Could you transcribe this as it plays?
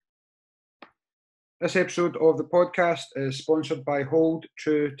This episode of the podcast is sponsored by Hold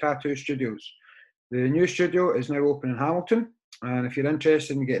True Tattoo Studios. The new studio is now open in Hamilton, and if you're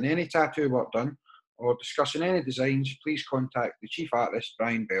interested in getting any tattoo work done or discussing any designs, please contact the chief artist,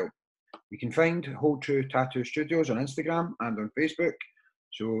 Brian Bell. You can find Hold True Tattoo Studios on Instagram and on Facebook,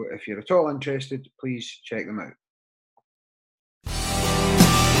 so if you're at all interested, please check them out.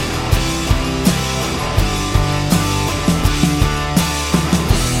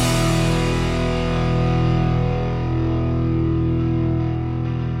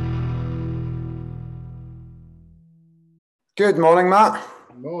 Good morning, Matt.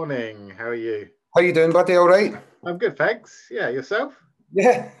 Morning. How are you? How you doing, buddy? All right? I'm good, thanks. Yeah, yourself?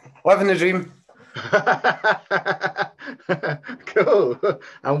 Yeah, living the dream. Cool.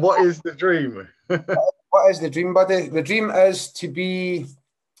 And what is the dream? What is the dream, buddy? The dream is to be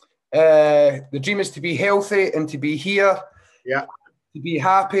healthy and to be here. Yeah. To be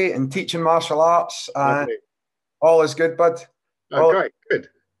happy and teaching martial arts, and Lovely. all is good, bud. Oh, great. Good.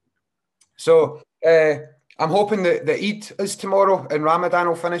 So I'm hoping that the Eid is tomorrow and Ramadan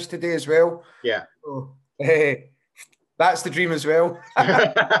will finish today as well. Yeah. So, that's the dream as well.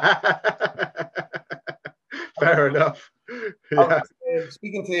 Fair enough. Yeah. I was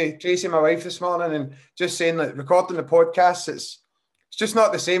speaking to Tracy, my wife, this morning, and just saying that recording the podcast, it's just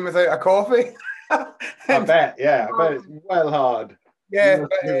not the same without a coffee. I bet. Yeah, I bet it's well hard. Yeah,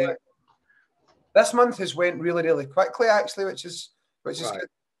 but this month has went really, really quickly, actually, which is right. Good.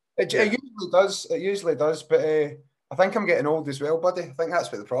 It usually does. It usually does, but I think I'm getting old as well, buddy. I think that's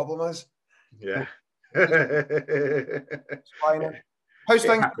what the problem is. Yeah. How's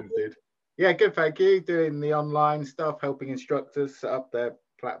things? Dude. Yeah, good, thank you. Doing the online stuff, helping instructors set up their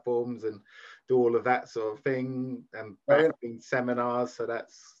platforms and do all of that sort of thing, and doing seminars. So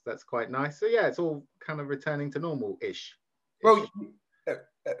that's quite nice. So yeah, it's all kind of returning to normal-ish. Well,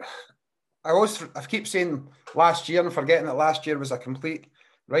 I keep saying last year and forgetting that last year was a complete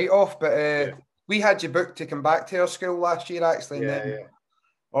write-off, but we had you booked to come back to our school last year, actually, and then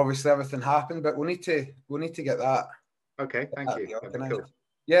obviously everything happened. But we'll need to get that. Okay, thank you. Cool.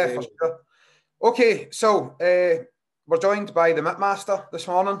 Yeah, for sure. Okay, so we're joined by the Mitmaster this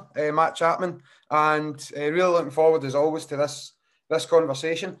morning, Matt Chapman, and really looking forward as always to this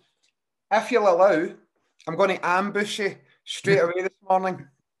conversation. If you'll allow, I'm going to ambush you straight away this morning.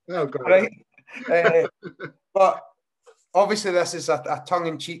 Oh, God. Right? But obviously this is a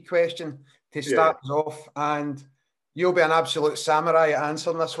tongue-in-cheek question to start us off, and you'll be an absolute samurai at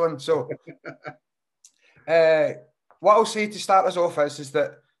answering this one. So what I'll say to start us off is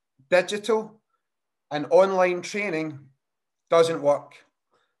that digital and online training doesn't work.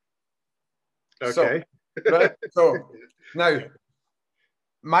 Okay. So now,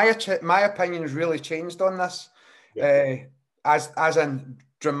 my opinion has really changed on this, as in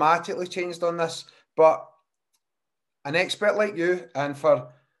dramatically changed on this. But an expert like you, and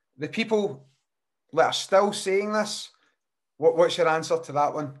for the people that are still saying this, what's your answer to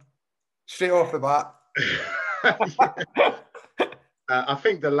that one? Straight off the bat. I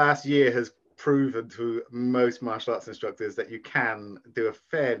think the last year has proven to most martial arts instructors that you can do a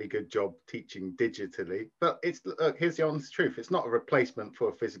fairly good job teaching digitally. But here's the honest truth. It's not a replacement for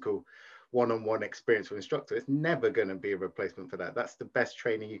a physical one-on-one experience with an instructor. It's never going to be a replacement for that. That's the best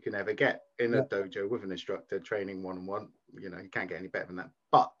training you can ever get in a dojo with an instructor, training one-on-one. You can't get any better than that.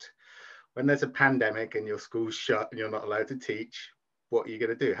 But when there's a pandemic and your school's shut and you're not allowed to teach, what are you going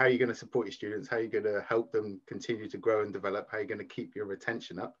to do? How are you going to support your students? How are you going to help them continue to grow and develop? How are you going to keep your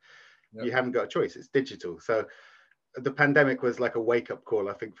retention up? Yep. You haven't got a choice. It's digital. So the pandemic was like a wake-up call,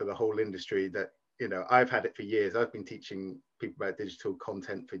 I think, for the whole industry that, I've had it for years. I've been teaching people about digital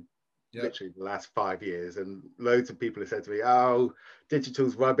content for literally the last 5 years. And loads of people have said to me, oh,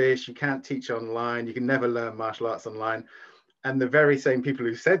 digital's rubbish. You can't teach online. You can never learn martial arts online. And the very same people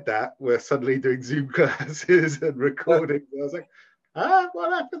who said that were suddenly doing Zoom classes and recording. I was like,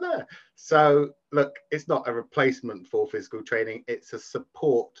 what happened there? So look, it's not a replacement for physical training. It's a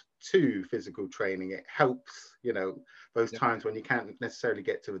support to physical training. It helps, those times when you can't necessarily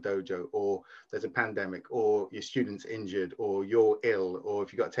get to a dojo, or there's a pandemic, or your student's injured, or you're ill, or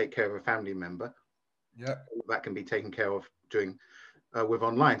if you've got to take care of a family member. Yeah, that can be taken care of during with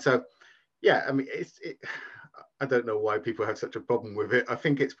online. So yeah, I mean, I don't know why people have such a problem with it. I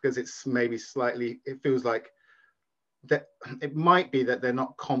think it's because it's maybe it feels like that it might be that they're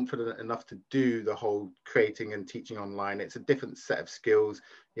not confident enough to do the whole creating and teaching online. It's a different set of skills.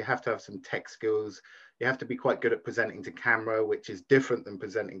 You have to have some tech skills. You have to be quite good at presenting to camera, which is different than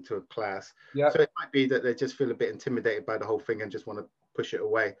presenting to a class. So it might be that they just feel a bit intimidated by the whole thing and just want to push it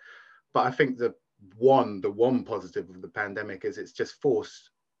away. But I think the one positive of the pandemic is it's just forced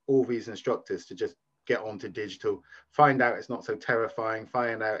all these instructors to just get onto digital, find out it's not so terrifying,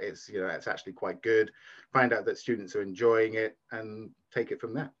 find out it's, you know, it's actually quite good, find out that students are enjoying it, and take it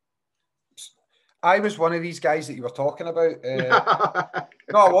from there. I was one of these guys that you were talking about.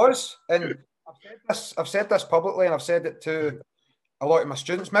 No, I was, and I've said this publicly, and I've said it to a lot of my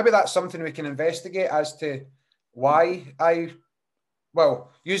students. Maybe that's something we can investigate as to why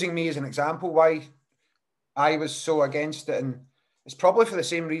using me as an example, why I was so against it, and it's probably for the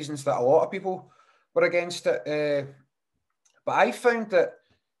same reasons that a lot of people were against it. But I found that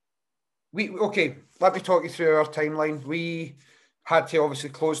let me talk you through our timeline. We had to obviously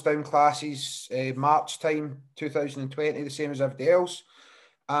close down classes March time 2020, the same as everybody else.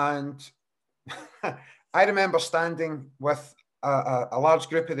 And I remember standing with a large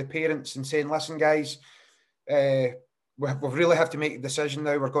group of the parents and saying, listen, guys, we really have to make a decision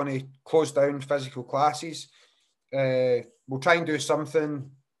now. We're going to close down physical classes. We'll try and do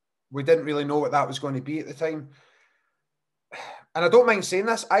something. We didn't really know what that was going to be at the time. And I don't mind saying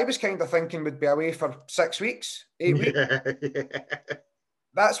this, I was kind of thinking we'd be away for 6 weeks, 8 weeks. Yeah.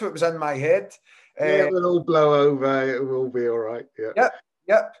 That's what was in my head. Yeah, it will all blow over. It will be all right. Yeah.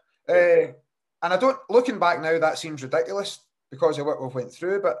 Yep. And I don't, looking back now, that seems ridiculous because of what we've went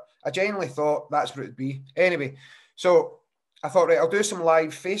through, but I genuinely thought that's what it'd be. Anyway, so I thought, right, I'll do some live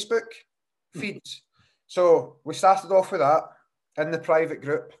Facebook feeds. So we started off with that in the private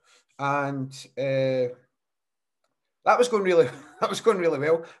group, and that was going really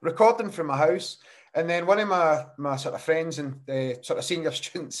well. Recording from my house, and then one of my sort of friends and sort of senior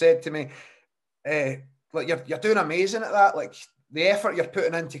students said to me, "Like you're doing amazing at that. Like the effort you're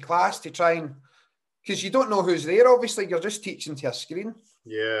putting into class to try and, because you don't know who's there. Obviously, you're just teaching to a screen."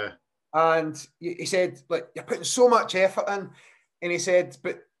 Yeah. And he said, "Like you're putting so much effort in," and he said,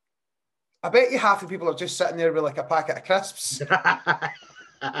 "But I bet you half the people are just sitting there with like a packet of crisps."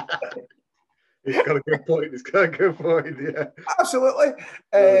 He's got a good point. Yeah. Absolutely.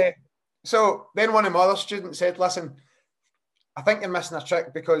 So then one of my other students said, listen, I think you're missing a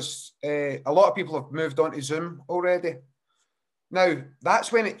trick because a lot of people have moved on to Zoom already. Now,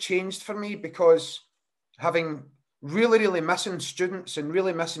 that's when it changed for me, because having really missing students and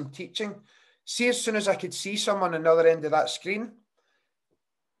really missing teaching, see, as soon as I could see someone on the other end of that screen,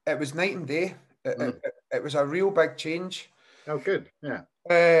 it was night and day. It was a real big change. Oh, good.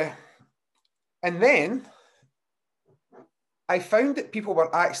 Yeah. And then I found that people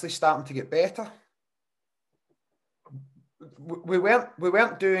were actually starting to get better. We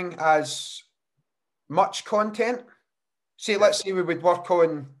weren't doing as much content. Say, let's say we would work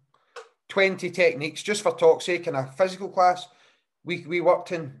on 20 techniques just for talk's sake in a physical class. We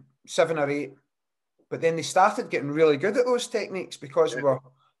worked in 7 or 8, but then they started getting really good at those techniques because we were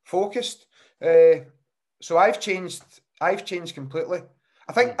focused. So I've changed completely.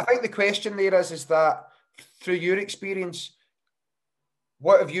 I think the question there is that through your experience,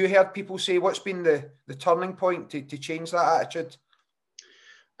 what have you heard people say? What's been the turning point to change that attitude?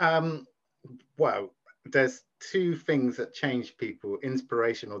 Well, there's 2 things that change people: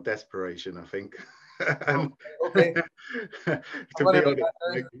 inspiration or desperation, I think. Okay. To be honest,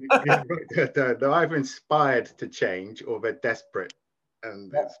 they're either inspired to change or they're desperate,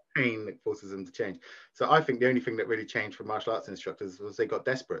 and it's pain that forces them to change. So I think the only thing that really changed for martial arts instructors was they got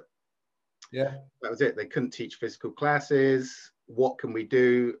desperate. Yeah, that was it. They couldn't teach physical classes. What can we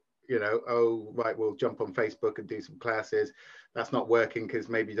do? You know, oh, right, we'll jump on Facebook and do some classes. That's not working because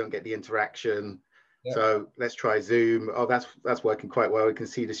maybe you don't get the interaction. Yeah. So let's try Zoom. Oh, that's working quite well. We can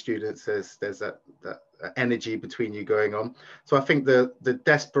see the students. There's that energy between you going on. So I think the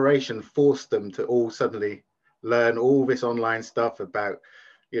desperation forced them to all suddenly learn all this online stuff about,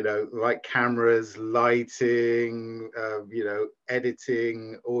 you know, like cameras, lighting, you know,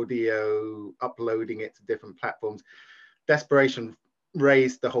 editing, audio, uploading it to different platforms. Desperation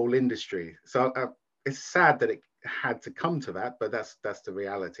raised the whole industry. So it's sad that it had to come to that, but that's the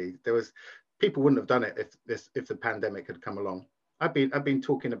reality. People wouldn't have done it if the pandemic had come along. I've been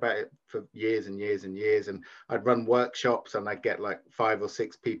talking about it for years and years and years, and I'd run workshops and I'd get like 5 or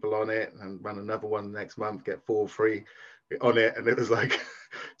 6 people on it, and run another one next month, get 4 free on it, and it was like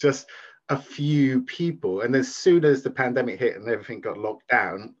just a few people. And as soon as the pandemic hit and everything got locked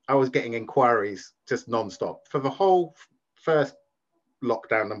down, I was getting inquiries just non-stop for the whole first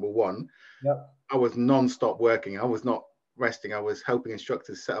lockdown, number 1. Yep. I was non-stop working. I was not resting. I was helping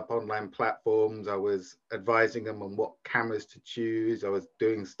instructors set up online platforms. I was advising them on what cameras to choose. I was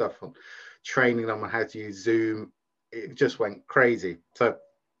doing stuff on training them on how to use Zoom. It just went crazy. So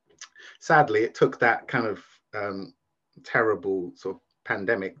sadly, it took that kind of terrible sort of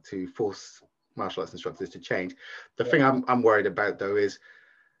pandemic to force martial arts instructors to change. The thing I'm worried about, though, is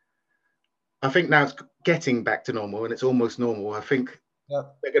I think now it's getting back to normal, and it's almost normal. I think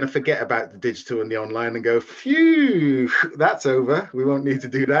they're going to forget about the digital and the online and go, phew, that's over. We won't need to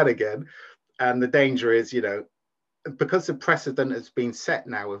do that again. And the danger is, because the precedent has been set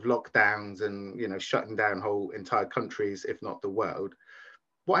now with lockdowns and, shutting down whole entire countries, if not the world,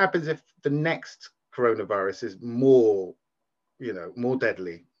 what happens if the next coronavirus is more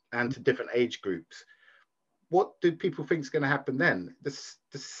deadly and to different age groups? What do people think is going to happen then? The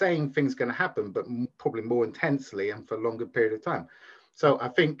same thing's going to happen, but probably more intensely and for a longer period of time. So I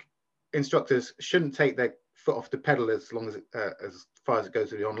think instructors shouldn't take their foot off the pedal as far as it goes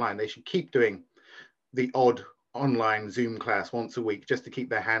to the online. They should keep doing the odd online Zoom class once a week just to keep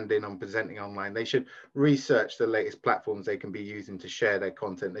their hand in on presenting online. They should research the latest platforms they can be using to share their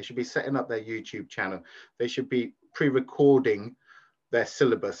content. They should be setting up their YouTube channel. They should be pre-recording their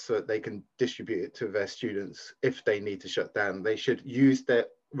syllabus so that they can distribute it to their students if they need to shut down. They should use their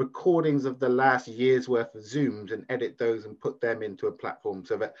recordings of the last year's worth of Zooms and edit those and put them into a platform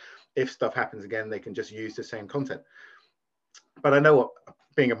so that if stuff happens again, they can just use the same content. But I know what,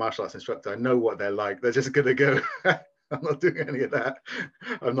 being a martial arts instructor, I know what they're like. They're just going to go, I'm not doing any of that.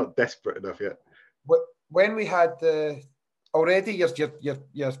 I'm not desperate enough yet. When we had already,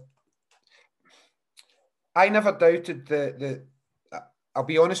 I never doubted I'll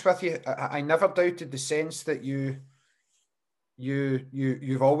be honest with you, I never doubted the sense that you've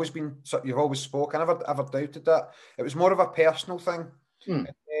always spoken. I never ever doubted that. It was more of a personal thing.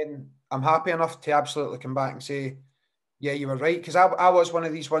 And I'm happy enough to absolutely come back and say, yeah, you were right. Because I was one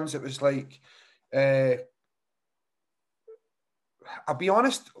of these ones that was like, I'll be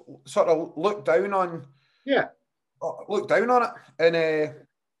honest, sort of looked down on it. And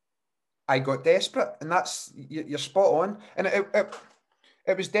I got desperate. And that's, you're spot on. And it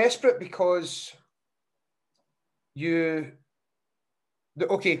was desperate because okay,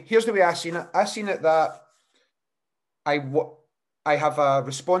 here's the way I seen it. I seen it that I have a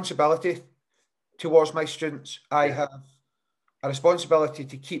responsibility towards my students. I have a responsibility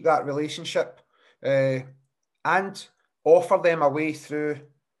to keep that relationship and offer them a way through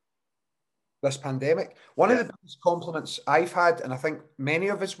this pandemic. One of the biggest compliments I've had, and I think many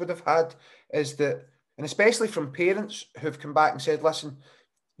of us would have had, is that, and especially from parents who've come back and said, listen,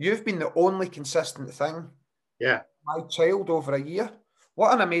 you've been the only consistent thing. Yeah. My child over a year.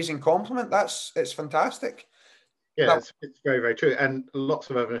 What an amazing compliment. It's fantastic. Yeah, it's very, very true. And lots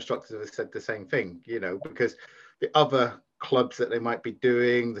of other instructors have said the same thing, because the other clubs that they might be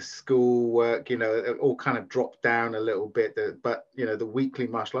doing, the school work, it all kind of dropped down a little bit. But, the weekly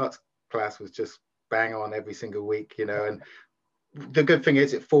martial arts class was just bang on every single week, and the good thing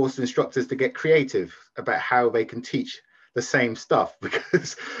is it forced instructors to get creative about how they can teach the same stuff,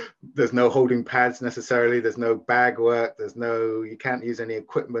 because there's no holding pads necessarily, there's no bag work, you can't use any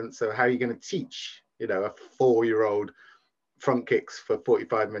equipment. So how are you going to teach, a 4-year-old front kicks for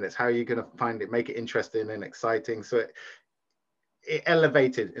 45 minutes? How are you going to make it interesting and exciting? So it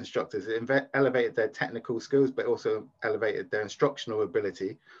elevated instructors, it elevated their technical skills, but also elevated their instructional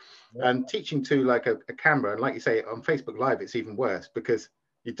ability. And teaching to like a camera, and like you say, on Facebook Live, it's even worse because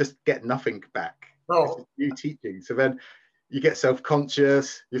you just get nothing back. It's you teaching. So then you get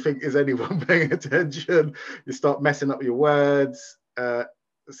self-conscious, you think, is anyone paying attention? You start messing up your words.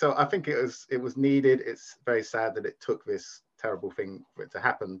 So I think it was needed. It's very sad that it took this terrible thing for it to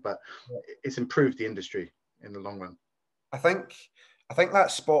happen, but it's improved the industry in the long run. I think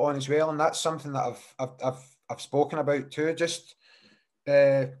that's spot on as well, and that's something that I've spoken about too. Just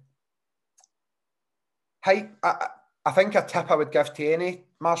I think a tip I would give to any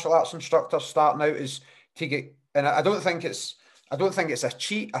martial arts instructor starting out is to get, and I don't think it's a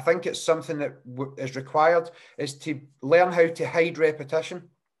cheat. I think it's something that is required, is to learn how to hide repetition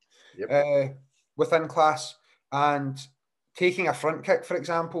within class. And taking a front kick, for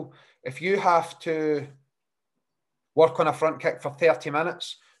example, if you have to work on a front kick for 30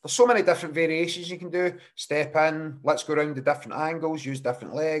 minutes, there's so many different variations you can do. Step in, let's go around the different angles, use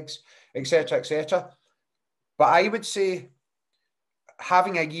different legs, etc., etc. But I would say,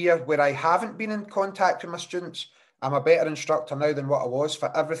 having a year where I haven't been in contact with my students, I'm a better instructor now than what I was,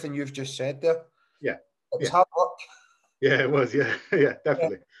 for everything you've just said there. Yeah. It was hard work. Yeah, it was. Yeah, yeah,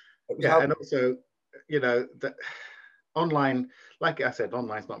 definitely. And also, the online, like I said,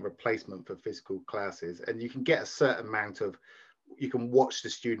 online is not a replacement for physical classes, and you can get a certain amount of, you can watch the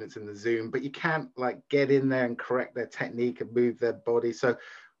students in the Zoom, but you can't like get in there and correct their technique and move their body. So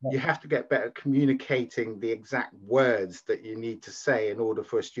you have to get better at communicating the exact words that you need to say in order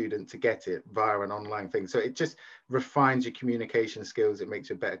for a student to get it via an online thing. So it just refines your communication skills. It makes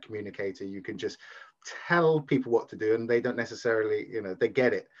you a better communicator. You can just tell people what to do and they don't necessarily, they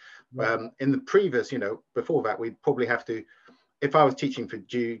get it. In the previous, before that, we'd probably have to, if I was teaching for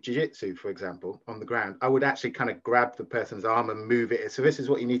jiu-jitsu, for example, on the ground, I would actually kind of grab the person's arm and move it. So this is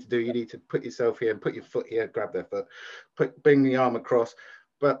what you need to do. You need to put yourself here and put your foot here, grab their foot, bring the arm across.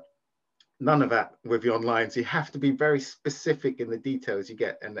 But none of that with the online. So you have to be very specific in the details you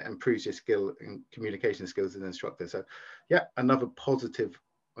get, and that improves your skill and communication skills as an instructor. So yeah, another positive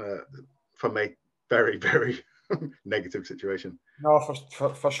from a very, very negative situation. No,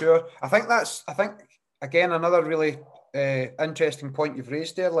 for sure. I think again, another really interesting point you've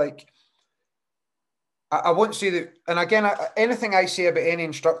raised there. Like, I won't say that, and again, anything I say about any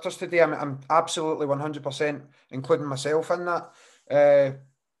instructors today, I'm absolutely 100% including myself in that.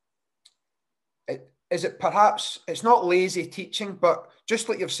 Is it perhaps, it's not lazy teaching, but just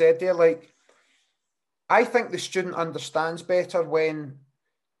like you've said there, like, I think the student understands better when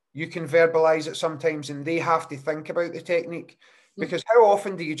you can verbalize it sometimes and they have to think about the technique. Because how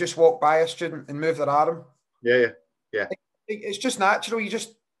often do you just walk by a student and move their arm? Yeah. It's just natural.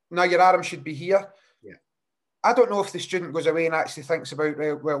 Now your arm should be here. Yeah. I don't know if the student goes away and actually thinks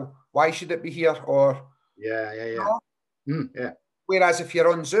about, well, why should it be here? Or Yeah. Whereas if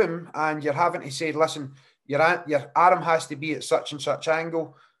you're on Zoom and you're having to say, listen, your arm has to be at such and such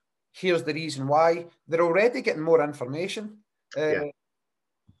angle, here's the reason why, they're already getting more information.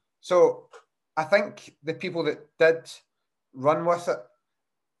 So I think the people that did run with it,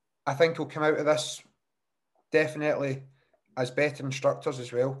 I think will come out of this definitely as better instructors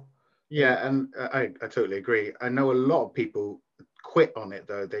as well. Yeah, and I totally agree. I know a lot of people quit on it,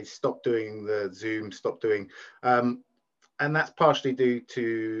 though. They stopped doing the Zoom, and that's partially due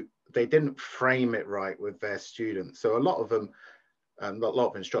to they didn't frame it right with their students. So a lot of them, a lot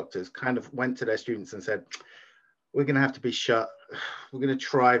of instructors kind of went to their students and said, we're going to have to be shut. We're going to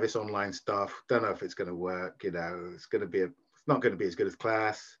try this online stuff. Don't know if it's going to work. It's not going to be as good as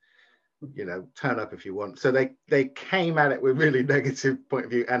class. Turn up if you want. So they came at it with really negative point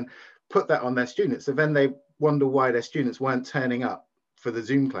of view and put that on their students. So then they wonder why their students weren't turning up for the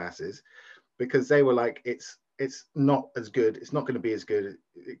Zoom classes, because they were like, it's not as good. It's not going to be as good.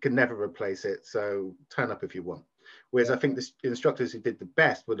 It can never replace it. So turn up if you want. Whereas I think the instructors who did the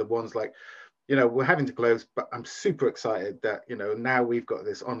best were the ones like, we're having to close, but I'm super excited that, now we've got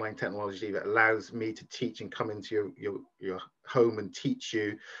this online technology that allows me to teach and come into your home and teach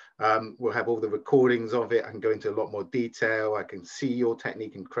you. We'll have all the recordings of it. I can go into a lot more detail. I can see your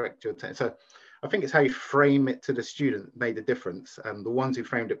technique and correct your technique. So I think it's how you frame it to the student made a difference. And the ones who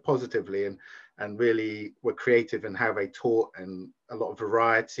framed it positively and really were creative in how they taught, and a lot of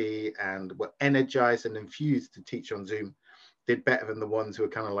variety, and were energized and infused to teach on Zoom, did better than the ones who were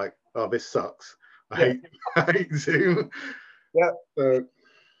kind of like, oh, this sucks. I hate Zoom. Yeah.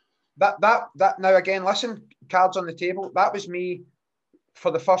 That now again, listen, cards on the table. That was me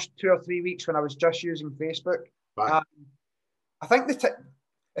for the first 2 or 3 weeks when I was just using Facebook. Right. I think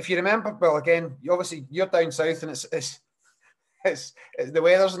if you remember, well, again, obviously you're down south and it's the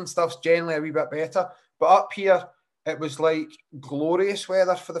weathers and stuff's generally a wee bit better. But up here, it was like glorious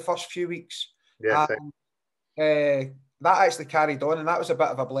weather for the first few weeks. Yeah. That actually carried on, and that was a bit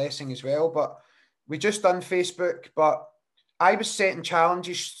of a blessing as well. But we just done Facebook, but I was setting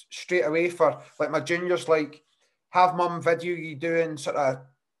challenges straight away for like my juniors, like have mum video you doing sort of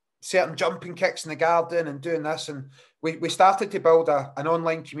certain jumping kicks in the garden and doing this. And we started to build an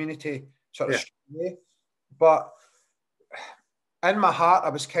online community sort of straight away. But in my heart, I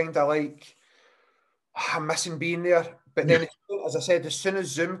was kind of like, I'm missing being there. But then, as I said, as soon as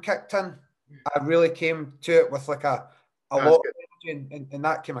Zoom kicked in, I really came to it with like a lot of energy, and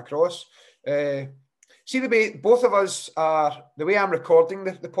that came across. See, the way both of us are, the way I'm recording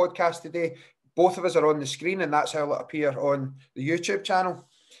the podcast today, both of us are on the screen, and that's how it'll appear on the YouTube channel.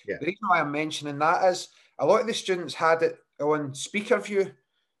 Yeah. The reason why I'm mentioning that is a lot of the students had it on speaker view,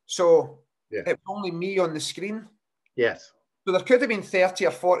 so it was only me on the screen. Yes. So there could have been 30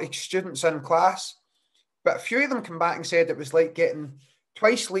 or 40 students in class, but a few of them come back and said it was like getting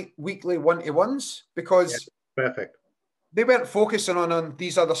twice weekly one-to-ones, because perfect. They weren't focusing on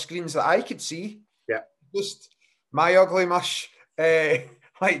these other screens that I could see. Yeah. Just my ugly mush. And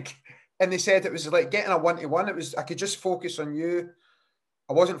they said it was like getting a one-to-one. It was, I could just focus on you.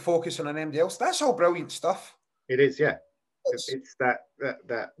 I wasn't focusing on anybody else. That's all brilliant stuff. It is, yeah. It's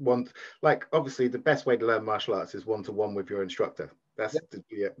that one, like obviously the best way to learn martial arts is one-to-one with your instructor. That's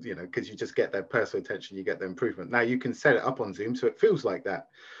because you just get their personal attention, you get the improvement. Now you can set it up on Zoom so it feels like that.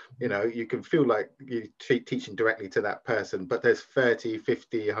 You can feel like you're teaching directly to that person, but there's 30,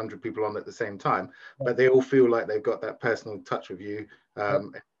 50, 100 people on at the same time, but they all feel like they've got that personal touch with you.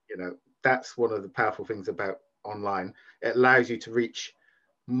 That's one of the powerful things about online. It allows you to reach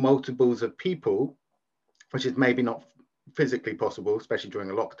multiples of people, which is maybe not physically possible, especially during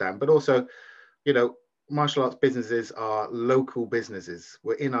a lockdown, but also, you know, martial arts businesses are local businesses.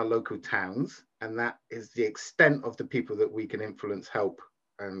 We're in our local towns, and that is the extent of the people that we can influence, help,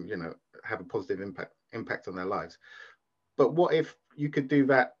 and, you know, have a positive impact on their lives. But what if you could do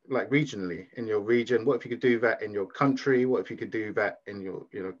that like regionally in your region? What if you could do that in your country? What if you could do that in your,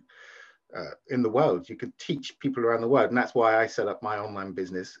 you know, in the world? You could teach people around the world. And that's why I set up my online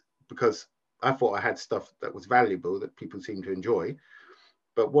business, because I thought I had stuff that was valuable that people seem to enjoy.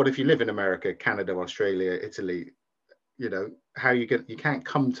 But what if you live in America, Canada, Australia, Italy? You know, how you can't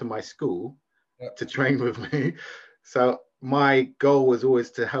come to my school to train with me. So my goal was always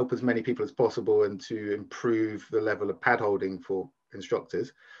to help as many people as possible and to improve the level of pad holding for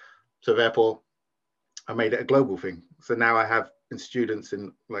instructors. So therefore, I made it a global thing. So now I have students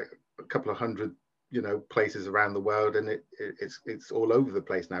in like a couple of hundred, you know, places around the world, and it's all over the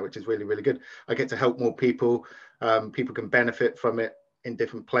place now, which is really, really good. I get to help more people. People can benefit from it in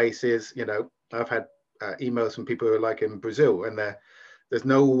different places. You know, I've had emails from people who are like in Brazil, and there's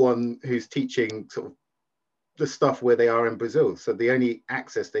no one who's teaching sort of the stuff where they are in Brazil. So the only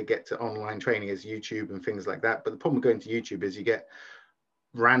access they get to online training is YouTube and things like that. But the problem with going to YouTube is you get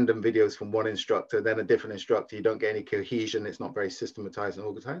random videos from one instructor, then a different instructor. You don't get any cohesion. It's not very systematized and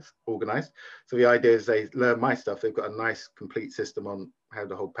organized. So the idea is they learn my stuff. They've got a nice complete system on how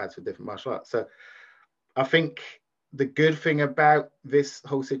to hold pads for different martial arts. So I think the good thing about this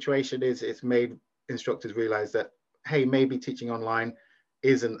whole situation is it's made instructors realize that, hey, maybe teaching online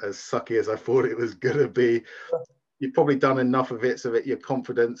isn't as sucky as I thought it was going to be. You've probably done enough of it so that your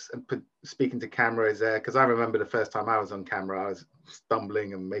confidence and speaking to camera is there. Because I remember the first time I was on camera, I was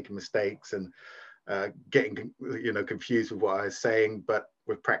stumbling and making mistakes and getting, you know, confused with what I was saying. But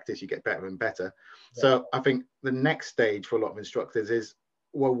with practice, you get better and better. Yeah. So I think the next stage for a lot of instructors is,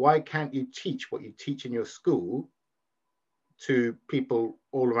 well, why can't you teach what you teach in your school to people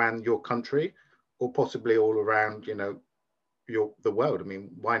all around your country, or possibly all around, you know, the world? I mean,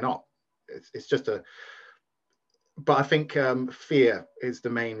 why not? It's just a. But I think fear is the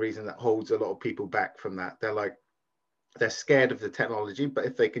main reason that holds a lot of people back from that. They're scared of the technology, but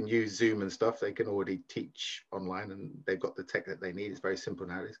if they can use Zoom and stuff, they can already teach online, and they've got the tech that they need. It's very simple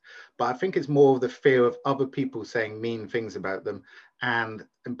nowadays. But I think it's more of the fear of other people saying mean things about them, and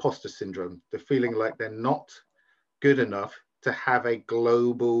imposter syndrome, the feeling like they're not good enough to have a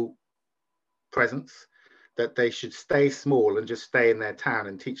global presence, that they should stay small and just stay in their town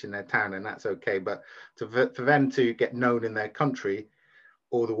and teach in their town, and that's okay. But for them to get known in their country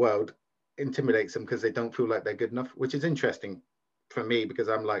or the world intimidates them, because they don't feel like they're good enough, which is interesting for me, because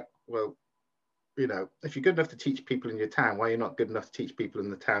I'm like, well, you know, if you're good enough to teach people in your town, why are you not good enough to teach people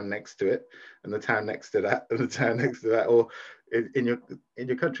in the town next to it, and the town next to that, and the town next to that, or in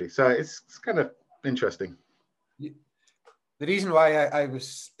your country? So it's kind of interesting. The reason why I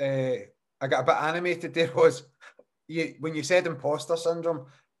got a bit animated there was when you said imposter syndrome,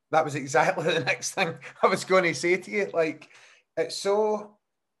 that was exactly the next thing I was going to say to you. Like, it's so,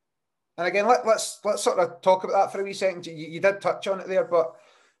 and again, let's sort of talk about that for a wee second. You did touch on it there, but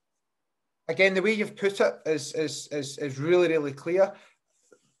again, the way you've put it is really, really clear.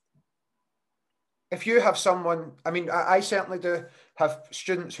 If you have someone, I mean, I certainly do have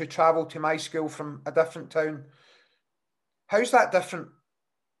students who travel to my school from a different town. How's that different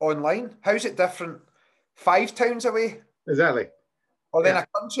online? How's it different 5 towns away? Exactly. Or then a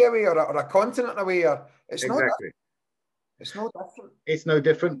country away, or a continent away? Or it's exactly. It's no different. It's no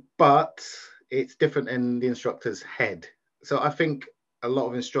different, but it's different in the instructor's head. So I think a lot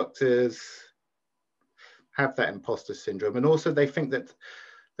of instructors have that imposter syndrome, and also they think that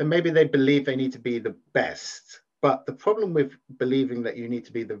maybe they believe they need to be the best. But the problem with believing that you need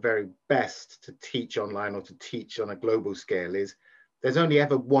to be the very best to teach online or to teach on a global scale is there's only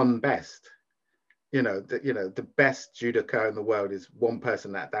ever one best. The best judoka in the world is one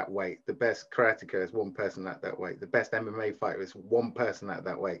person at that weight. The best karateka is one person at that weight. The best MMA fighter is one person at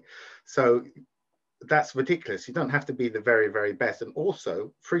that weight. So that's ridiculous. You don't have to be the very, very best. And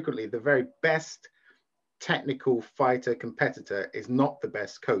also, frequently, the very best technical fighter competitor is not the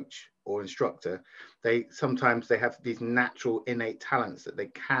best coach or instructor. Sometimes they have these natural innate talents that they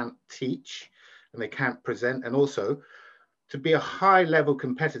can't teach and they can't present. And also, to be a high level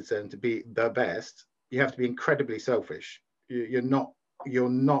competitor and to be the best, you have to be incredibly selfish. You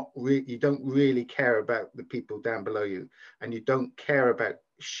don't really care about the people down below you, and you don't care about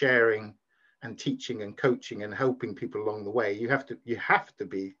sharing and teaching and coaching and helping people along the way. You have to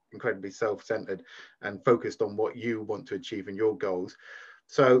be incredibly self-centered and focused on what you want to achieve and your goals.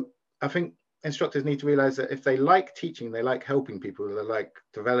 So I think instructors need to realize that if they like teaching, they like helping people, they like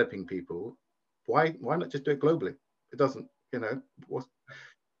developing people, why not just do it globally? It doesn't,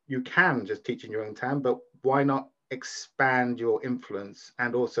 you can just teach in your own town, but why not expand your influence?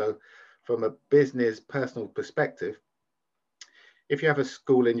 And also from a business personal perspective, if you have a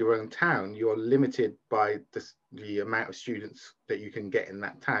school in your own town, you're limited by the amount of students that you can get in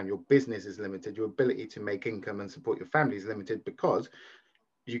that town. Your business is limited. Your ability to make income and support your family is limited because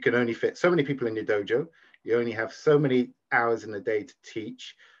you can only fit so many people in your dojo. You only have so many hours in a day to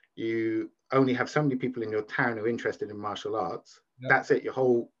teach. You only have so many people in your town who are interested in martial arts. Yep. That's it.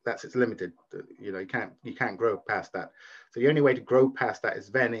 It's limited. You can't grow past that. So the only way to grow past that is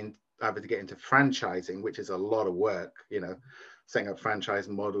then either to get into franchising, which is a lot of work, setting up franchise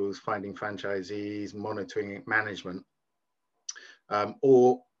models, finding franchisees, monitoring it, management,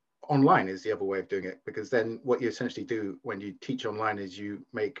 or online is the other way of doing it, because then what you essentially do when you teach online is you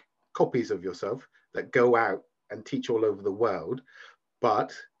make copies of yourself that go out and teach all over the world,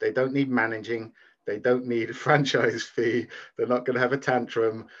 but they don't need managing, they don't need a franchise fee, they're not going to have a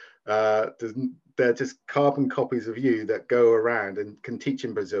tantrum, they're just carbon copies of you that go around and can teach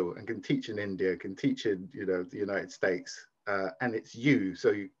in Brazil and can teach in India, can teach in the United States, and it's you,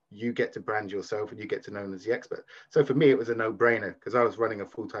 so you get to brand yourself and you get to know as the expert. So for me, it was a no-brainer because I was running a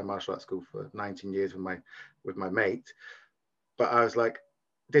full-time martial arts school for 19 years with my mate. But I was like,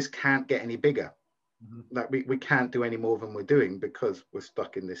 this can't get any bigger. Mm-hmm. Like we can't do any more than we're doing because we're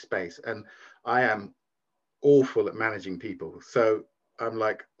stuck in this space. And I am awful at managing people. So I'm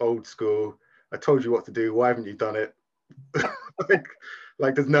like old school. I told you what to do. Why haven't you done it?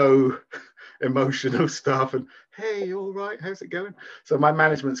 like there's no emotional stuff and hey, you all right, how's it going? So my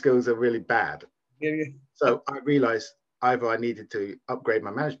management skills are really bad. So I realized either I needed to upgrade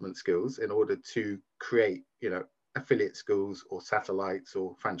my management skills in order to create affiliate schools or satellites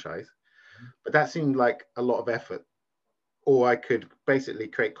or franchise, but that seemed like a lot of effort. Or I could basically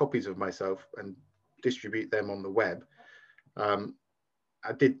create copies of myself and distribute them on the web.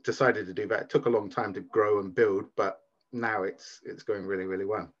 I decided to do that. It took a long time to grow and build, but now it's going really, really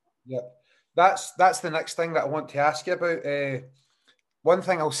well. Yeah, that's the next thing that I want to ask you about. One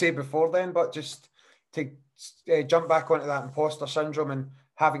thing I'll say before then, but just to jump back onto that imposter syndrome and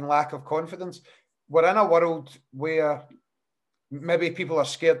having lack of confidence, we're in a world where maybe people are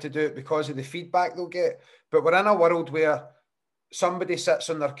scared to do it because of the feedback they'll get, but we're in a world where somebody sits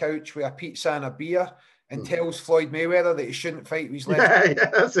on their couch with a pizza and a beer and tells Floyd Mayweather that he shouldn't fight with his left. Yeah,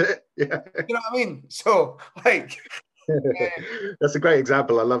 that's it. Yeah. You know what I mean? So, like... That's a great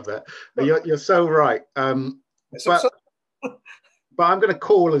example. I love that. You're so right. But I'm going to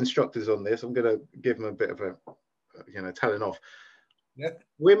call instructors on this. I'm going to give them a bit of a telling off. Yeah.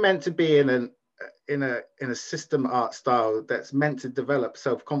 We're meant to be in a system art style that's meant to develop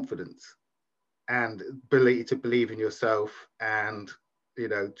self-confidence and ability to believe in yourself and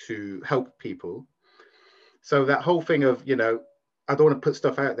to help people. So that whole thing of I don't want to put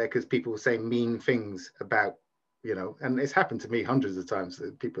stuff out there because people will say mean things about and it's happened to me hundreds of times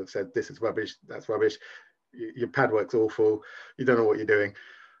that people have said this is rubbish, that's rubbish, your pad work's awful, you don't know what you're doing.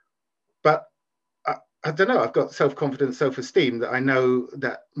 But I don't know, I've got self-confidence, self-esteem that I know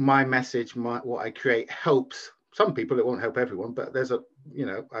that my message, what I create helps some people. It won't help everyone, but there's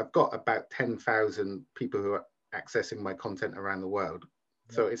I've got about 10,000 people who are accessing my content around the world.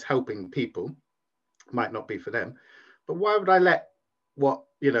 Yeah. So it's helping people, might not be for them, but why would I let what,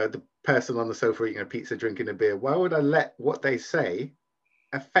 the person on the sofa eating a pizza, drinking a beer, why would I let what they say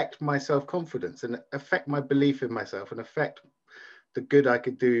affect my self-confidence and affect my belief in myself and affect the good I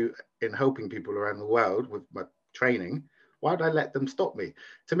could do in helping people around the world with my training? Why would I let them stop me?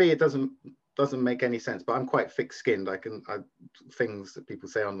 To me, it doesn't make any sense, but I'm quite thick-skinned. Things that people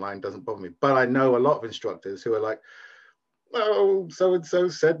say online doesn't bother me, but I know a lot of instructors who are like, oh, so-and-so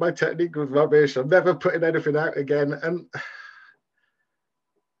said my technique was rubbish, I'm never putting anything out again. And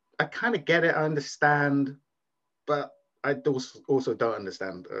I kind of get it, I understand, but I also don't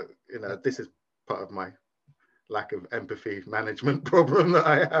understand. This is part of my lack of empathy management problem that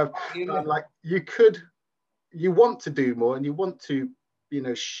I have. Like, you want to do more and you want to,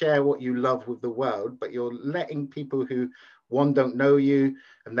 share what you love with the world, but you're letting people who, one, don't know you,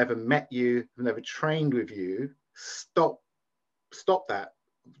 have never met you, have never trained with you, stop that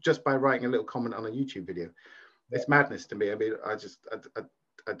just by writing a little comment on a YouTube video. It's madness to me. I mean,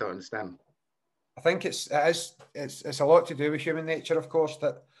 I don't understand. I think it's a lot to do with human nature, of course.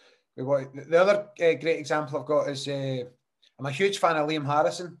 That the other great example I've got is I'm a huge fan of Liam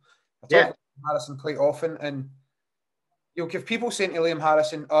Harrison. I talk about Liam Harrison quite often, and you'll give people saying to Liam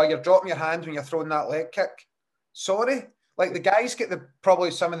Harrison, "Oh, you're dropping your hand when you're throwing that leg kick." Sorry, Like the guy's got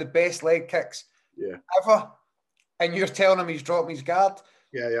probably some of the best leg kicks ever, and you're telling him he's dropping his guard.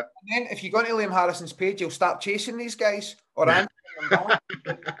 Yeah, yeah. And then if you go into Liam Harrison's page, he'll start chasing these guys or answering them back.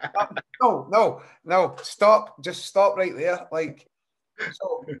 No, stop. Just stop right there. Like,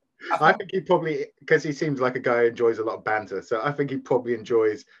 so I think he probably, because he seems like a guy who enjoys a lot of banter, so I think he probably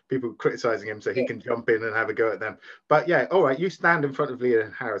enjoys people criticizing him so he can jump in and have a go at them. But yeah, all right, you stand in front of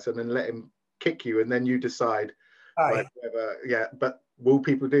Liam Harrison and let him kick you, and then you decide, like, whether, but will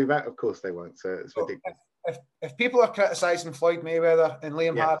people do that? Of course they won't, so it's ridiculous. If people are criticizing Floyd Mayweather and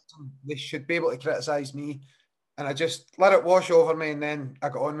Liam Harrison, they should be able to criticize me, and I just let it wash over me, and then I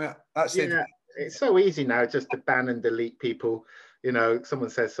got on with it. That's it's so easy now just to ban and delete people. You know,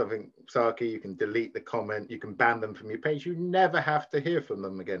 someone says something sarky, you can delete the comment, you can ban them from your page. You never have to hear from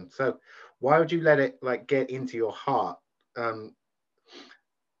them again. So why would you let it like get into your heart? And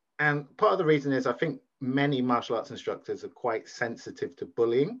part of the reason is I think many martial arts instructors are quite sensitive to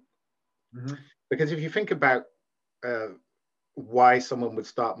bullying. Because if you think about why someone would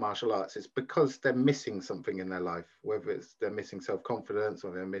start martial arts, it's because they're missing something in their life, whether it's they're missing self-confidence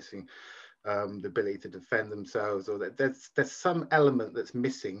or they're missing the ability to defend themselves, or that there's some element that's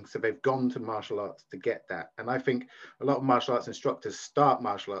missing, so they've gone to martial arts to get that. And I think a lot of martial arts instructors start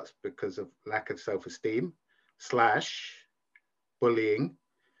martial arts because of lack of self-esteem / bullying.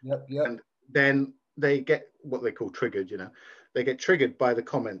 And then they get what they call triggered. You know, they get triggered by the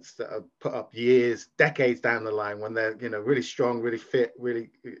comments that are put up years, decades down the line, when they're, you know, really strong, really fit,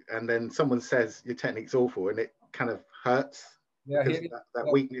 really, and then someone says your technique's awful, and it kind of hurts because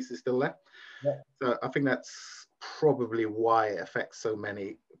that weakness is still there. So I think that's probably why it affects so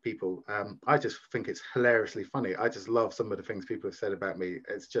many people. I just think it's hilariously funny. I just love some of the things people have said about me.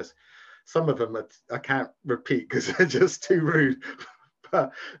 It's just, some of them I can't repeat because they're just too rude,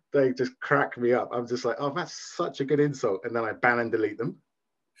 but they just crack me up. I'm just like, oh, that's such a good insult. And then I ban and delete them.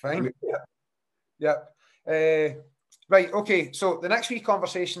 Fine. Right, okay. So the next week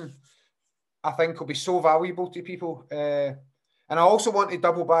conversation, I think, will be so valuable to people. And I also want to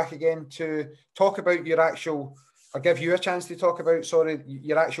double back again to talk about your actual, or give you a chance to talk about,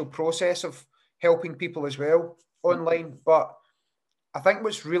 your actual process of helping people as well online. But I think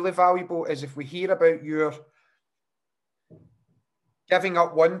what's really valuable is if we hear about your giving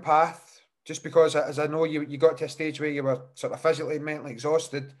up one path, just because, as I know, you got to a stage where you were sort of physically and mentally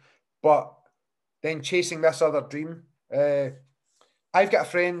exhausted, but then chasing this other dream. I've got a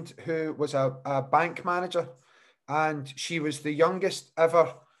friend who was a bank manager, and she was the youngest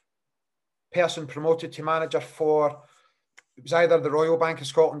ever person promoted to manager for, it was either the Royal Bank of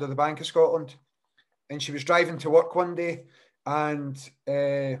Scotland or the Bank of Scotland. And she was driving to work one day, and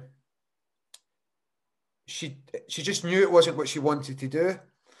she just knew it wasn't what she wanted to do.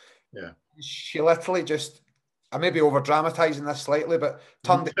 She literally just, I may be over dramatizing this slightly, but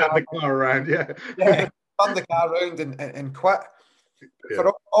turned the car around, turned the car around and quit.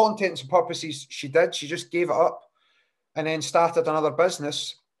 For all intents and purposes, she did. She just gave it up and then started another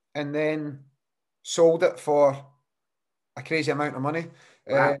business and then sold it for a crazy amount of money.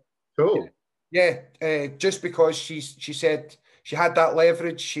 Wow. Cool. Just because she said she had that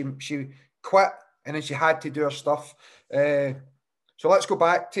leverage, she quit and then she had to do her stuff. So let's go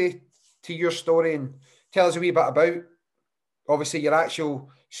back to your story and tell us a wee bit about, obviously, your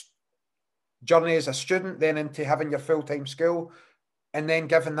actual journey as a student, then into having your full-time school, and then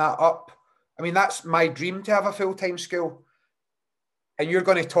giving that up. I mean, that's my dream, to have a full-time school, and you're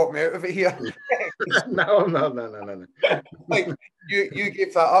going to talk me out of it here. No. Like, you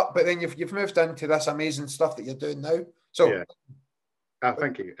gave that up, but then you've moved into this amazing stuff that you're doing now. So,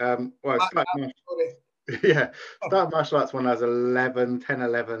 thank you. Started martial arts when I was 10,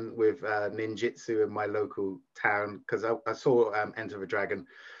 11 with ninjutsu in my local town, because I saw Enter the Dragon,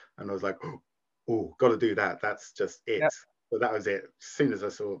 and I was like, oh, got to do that. That's just it. So that was it. As soon as I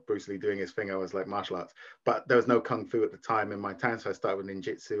saw Bruce Lee doing his thing, I was like, martial arts. But there was no kung fu at the time in my town, so I started with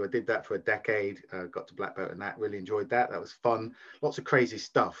ninjutsu. I did that for a decade, got to black belt in that, really enjoyed that. That was fun. Lots of crazy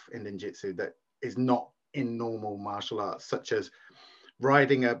stuff in ninjutsu that is not in normal martial arts, such as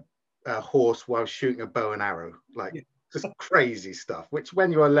riding a horse while shooting a bow and arrow, like just crazy stuff, which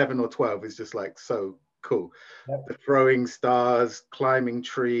when you're 11 or 12 is just like so cool. The throwing stars, climbing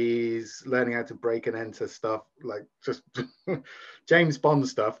trees, learning how to break and enter stuff, like just James Bond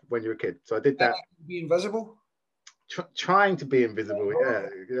stuff when you're a kid. So I did that. Be invisible? Trying to be invisible,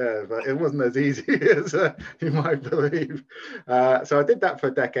 but it wasn't as easy as you might believe. So I did that for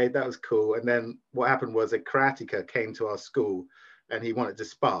a decade. That was cool. And then what happened was a karateka came to our school and he wanted to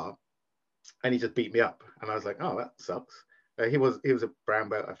spar, and he just beat me up. And I was like, oh, that sucks. He was a brown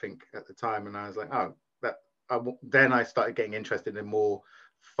belt, I think, at the time. And I was like, oh, then I started getting interested in more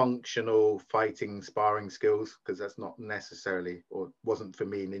functional fighting sparring skills, because that's not necessarily, or wasn't for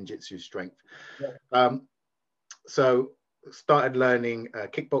me, ninjutsu strength. So started learning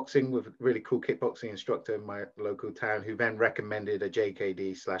kickboxing with a really cool kickboxing instructor in my local town, who then recommended a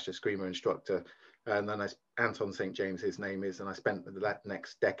JKD / a screamer instructor. And then Anton St. James, his name is, and I spent the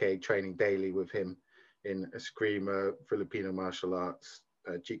next decade training daily with him in eskrima, Filipino martial arts,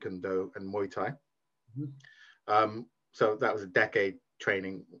 Jeet Kune Do, and Muay Thai. So that was a decade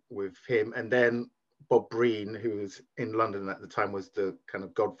training with him. And then Bob Breen, who was in London at the time, was the kind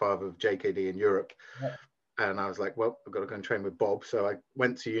of godfather of JKD in Europe. And I was like, well, I've got to go and train with Bob. So I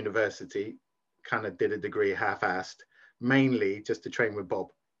went to university, kind of did a degree half-assed, mainly just to train with Bob.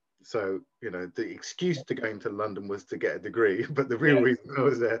 So, you know, the excuse to going to London was to get a degree, but the real reason I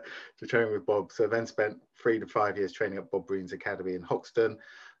was there to train with Bob. So then spent 3 to 5 years training at Bob Breen's Academy in Hoxton.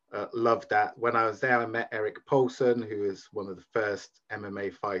 Loved that. When I was there, I met Eric Paulson, who is one of the first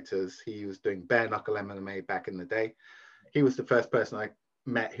MMA fighters. He was doing bare knuckle MMA back in the day. He was the first person I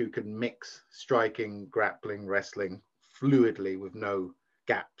met who could mix striking, grappling, wrestling fluidly with no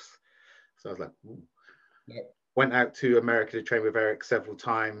gaps. So I was like, ooh. Went out to America to train with Eric several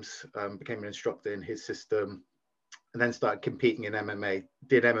times, became an instructor in his system, and then started competing in MMA.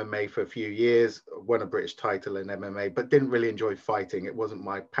 Did MMA for a few years, won a British title in MMA, but didn't really enjoy fighting. It wasn't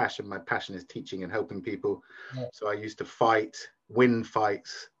my passion. My passion is teaching and helping people. So I used to fight, win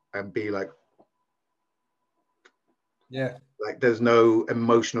fights, and be like, like there's no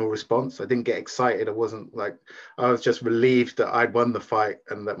emotional response. I didn't get excited. I wasn't like, I was just relieved that I'd won the fight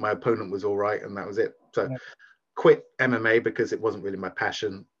and that my opponent was all right, and that was it. So quit MMA because it wasn't really my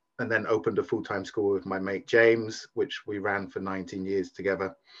passion, and then opened a full-time school with my mate James, which we ran for 19 years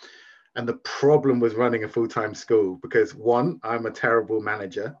together. And the problem with running a full-time school, because one, I'm a terrible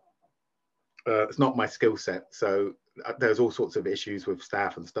manager. It's not my skill set. So there's all sorts of issues with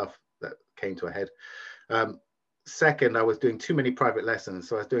staff and stuff that came to a head. Second, I was doing too many private lessons.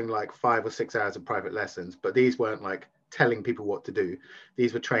 So I was doing like 5 or 6 hours of private lessons, but these weren't like telling people what to do.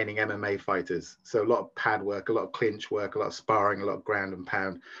 These were training MMA fighters. So a lot of pad work, a lot of clinch work, a lot of sparring, a lot of ground and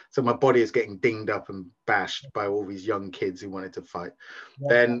pound. So my body is getting dinged up and bashed by all these young kids who wanted to fight.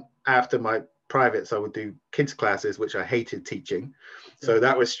 Then after my privates, I would do kids classes, which I hated teaching. So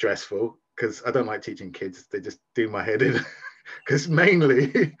that was stressful because I don't like teaching kids. They just do my head in. Because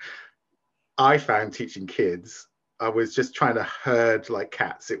mainly I found teaching kids, I was just trying to herd like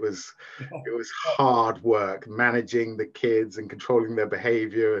cats. It was hard work managing the kids and controlling their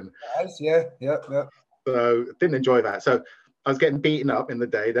behavior. And so didn't enjoy that. So I was getting beaten up in the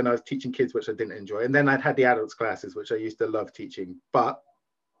day. Then I was teaching kids, which I didn't enjoy. And then I'd had the adults classes, which I used to love teaching. But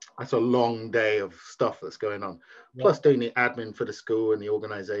that's a long day of stuff that's going on. Plus doing the admin for the school and the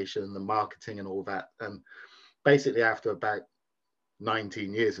organization, the marketing and all that. And basically after about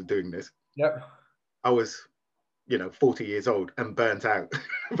 19 years of doing this, I was, 40 years old and burnt out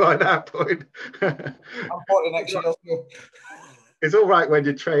by that point. I'm 40 next year. It's all right when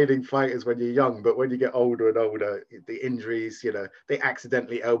you're training fighters when you're young, but when you get older and older, the injuries, they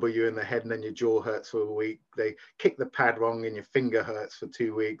accidentally elbow you in the head and then your jaw hurts for a week. They kick the pad wrong and your finger hurts for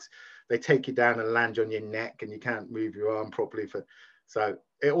 2 weeks. They take you down and land on your neck and you can't move your arm properly. So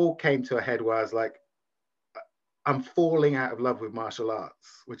it all came to a head where I was like, I'm falling out of love with martial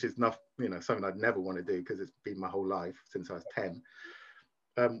arts, which is not, something I'd never want to do because it's been my whole life since I was 10.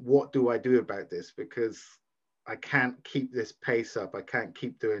 What do I do about this? Because I can't keep this pace up. I can't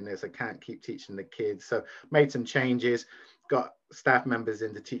keep doing this. I can't keep teaching the kids. So made some changes, got staff members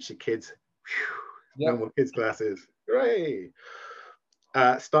in to teach the kids. No more kids classes. Hooray!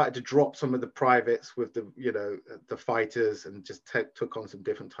 Started to drop some of the privates with the fighters and just took on some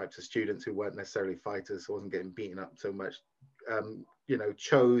different types of students who weren't necessarily fighters. So I wasn't getting beaten up so much.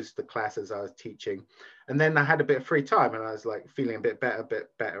 Chose the classes I was teaching, and then I had a bit of free time and I was like feeling a bit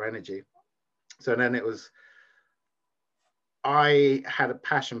better energy. So then I had a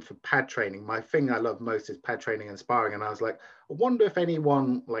passion for pad training. My thing I love most is pad training and sparring. And I was like, I wonder if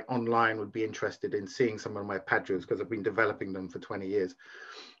anyone like online would be interested in seeing some of my pad drills because I've been developing them for 20 years.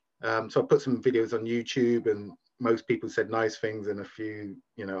 So I put some videos on YouTube and most people said nice things and a few,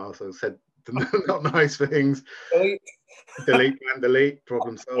 also said not nice things. Delete,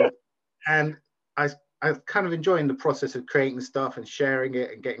 problem solved. And I kind of enjoying the process of creating stuff and sharing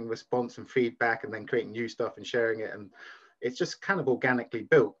it and getting response and feedback and then creating new stuff and sharing it. And it's just kind of organically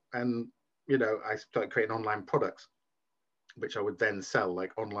built. And, I started creating online products, which I would then sell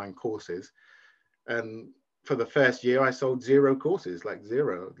like online courses. And for the first year, I sold 0 courses, like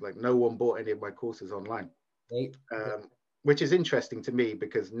 0, like no one bought any of my courses online, which is interesting to me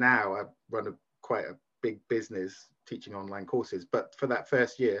because now I run quite a big business teaching online courses. But for that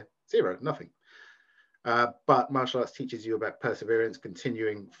first year, zero, nothing. But martial arts teaches you about perseverance,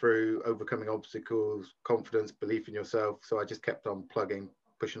 continuing through, overcoming obstacles, confidence, belief in yourself. So I just kept on pushing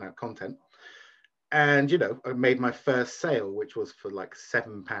out content. And, you know, I made my first sale, which was for like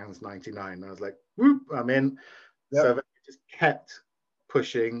 £7.99. I was like, whoop, I'm in. Yep. So I just kept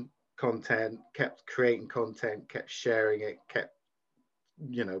pushing content, kept creating content, kept sharing it, kept,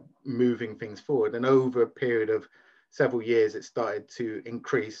 you know, moving things forward. And over a period of several years, it started to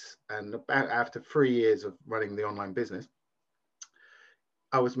increase. And about after 3 years of running the online business,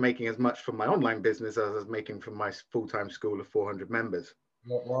 I was making as much from my online business as I was making from my full-time school of 400 members.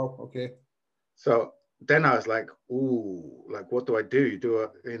 Wow, okay. So then I was like, ooh, like, what do I do?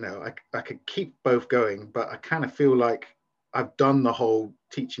 You know, I could keep both going, but I kind of feel like I've done the whole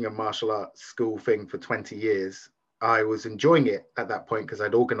teaching a martial arts school thing for 20 years. I was enjoying it at that point because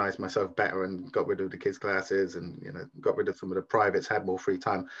I'd organized myself better and got rid of the kids' classes and, you know, got rid of some of the privates, had more free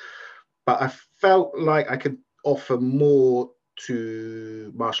time. But I felt like I could offer more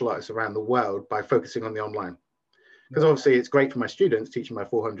to martial artists around the world by focusing on the online. Because obviously it's great for my students, teaching my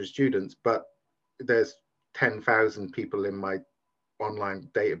 400 students, but there's 10,000 people in my online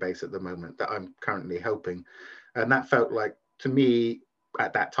database at the moment that I'm currently helping. And that felt like, to me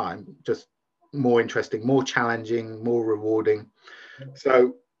at that time, just more interesting, more challenging, more rewarding.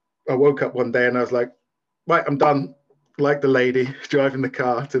 So I woke up one day and I was like, right, I'm done. Like the lady driving the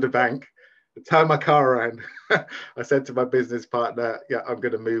car to the bank, turn my car around. I said to my business partner, yeah, I'm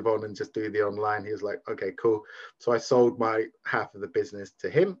going to move on and just do the online. He was like, okay, cool. So I sold my half of the business to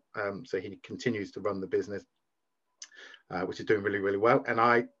him. So he continues to run the business, which is doing really, really well. And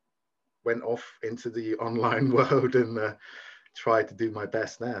I went off into the online world and tried to do my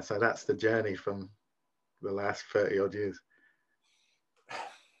best there. So that's the journey from the last 30 odd years.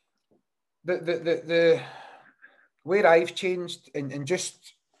 The where I've changed and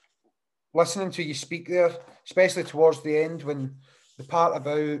just listening to you speak there, especially towards the end, when the part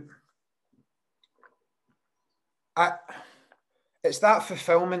about it's that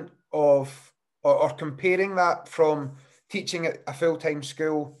fulfillment of or comparing that from teaching at a full-time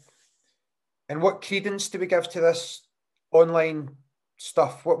school, and what credence do we give to this online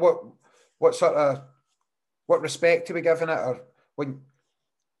stuff? What sort of what respect do we give in it? Or when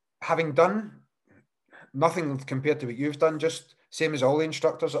having done nothing compared to what you've done, just same as all the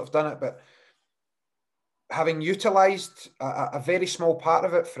instructors that have done it, but having utilised a very small part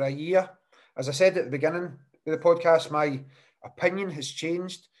of it for a year, as I said at the beginning of the podcast, my opinion has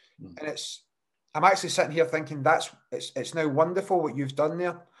changed, and I'm actually sitting here thinking it's now wonderful what you've done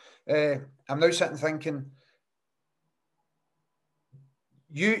there. I'm now sitting thinking,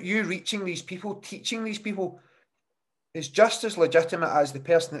 you reaching these people, teaching these people, is just as legitimate as the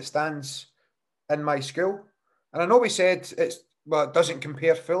person that stands in my school. And I know we said it doesn't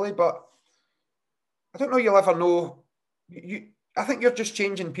compare fully, but I don't know you'll ever know. I think you're just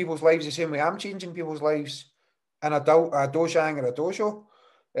changing people's lives the same way I'm changing people's lives in a dojang or a dojo.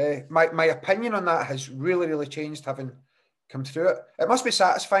 My opinion on that has really, really changed having come through it. It must be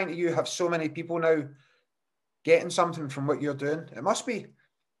satisfying to you have so many people now getting something from what you're doing. It must be.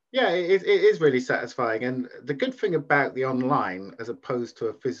 Yeah, it is really satisfying. And the good thing about the online as opposed to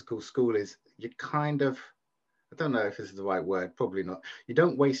a physical school is you kind of, I don't know if this is the right word, probably not. You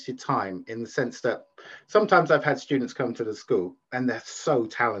don't waste your time in the sense that sometimes I've had students come to the school and they're so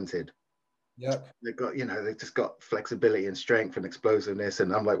talented. Yeah. They've got, you know, they've just got flexibility and strength and explosiveness.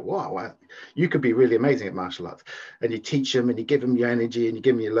 And I'm like, wow, you could be really amazing at martial arts. And you teach them and you give them your energy and you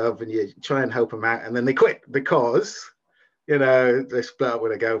give them your love and you try and help them out. And then they quit because, you know, they split up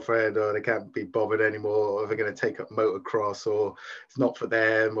with a girlfriend or they can't be bothered anymore, or they're going to take up motocross, or it's not for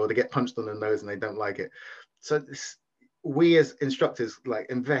them, or they get punched on the nose and they don't like it. So we as instructors like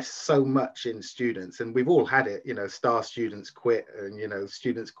invest so much in students, and we've all had it, you know, star students quit, and, you know,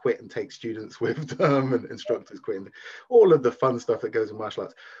 students quit and take students with them, and instructors quit, and all of the fun stuff that goes in martial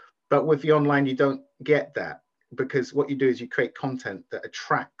arts. But with the online, you don't get that, because what you do is you create content that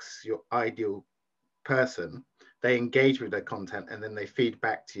attracts your ideal person. They engage with their content and then they feed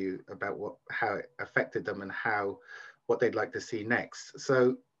back to you about how it affected them and what they'd like to see next.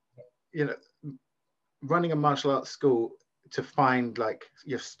 So, you know, running a martial arts school to find like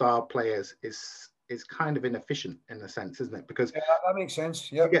your star players is kind of inefficient in a sense, isn't it? Because that makes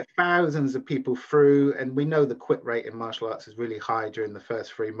sense. Yeah, you get thousands of people through, and we know the quit rate in martial arts is really high during the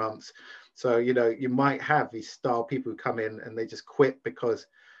first 3 months. So, you know, you might have these star people who come in and they just quit because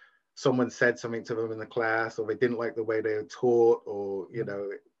someone said something to them in the class, or they didn't like the way they were taught, or, you know.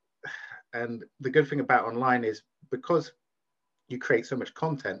 And the good thing about online is because you create so much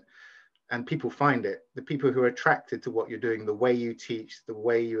content, and people find it. The people who are attracted to what you're doing, the way you teach, the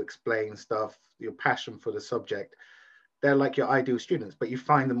way you explain stuff, your passion for the subject, they're like your ideal students, but you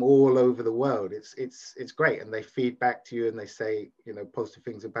find them all over the world. It's great. And they feed back to you and they say, you know, positive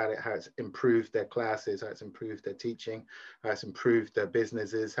things about it, how it's improved their classes, how it's improved their teaching, how it's improved their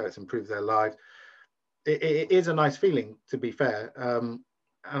businesses, how it's improved their lives. It is a nice feeling, to be fair. And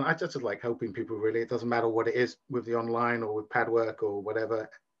I just like helping people, really. It doesn't matter what it is with the online or with pad work or whatever,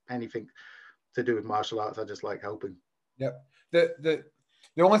 anything to do with martial arts. I just like helping. Yep. The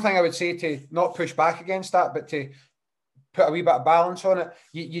only thing I would say, to not push back against that, but to put a wee bit of balance on it,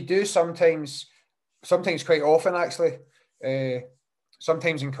 you do sometimes quite often, actually.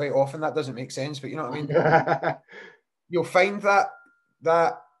 Sometimes and quite often, that doesn't make sense, but you know what I mean? You'll find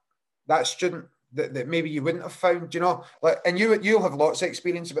that student that maybe you wouldn't have found, you know, like, and you'll have lots of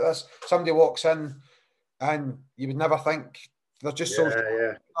experience about this. Somebody walks in and you would never think they're just so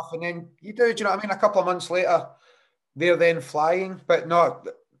stuff, and then you do you know what I mean? A couple of months later, they're then flying. But not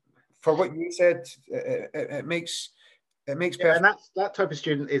for what you said. It makes perfect. And that type of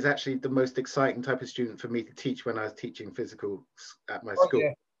student is actually the most exciting type of student for me to teach when I was teaching physical at my school.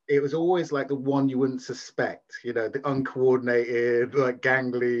 Yeah. It was always like the one you wouldn't suspect, you know, the uncoordinated, like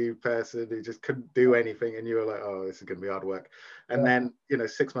gangly person who just couldn't do anything. And you were like, oh, this is going to be hard work. And then, you know,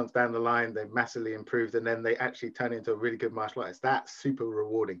 6 months down the line, they massively improved. And then they actually turn into a really good martial artist. That's super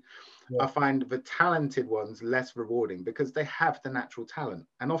rewarding. Yeah. I find the talented ones less rewarding because they have the natural talent.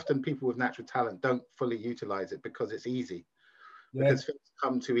 And often people with natural talent don't fully utilize it because it's easy. Yeah. Because things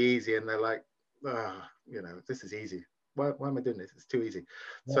come too easy and they're like, oh, you know, this is easy. Why am I doing this? It's too easy.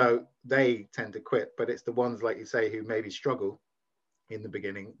 Yeah. So they tend to quit, but it's the ones, like you say, who maybe struggle in the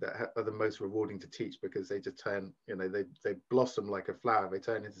beginning that are the most rewarding to teach, because they just turn, you know, they blossom like a flower. They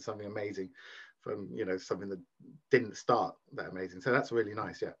turn into something amazing from, you know, something that didn't start that amazing. So that's really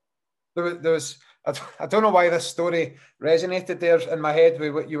nice. Yeah. There was I don't know why this story resonated there in my head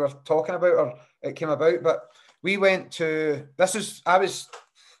with what you were talking about, or it came about, but we went to,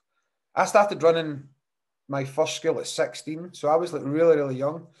 I started running my first school at 16, so I was like really, really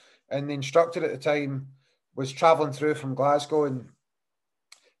young, and the instructor at the time was traveling through from Glasgow and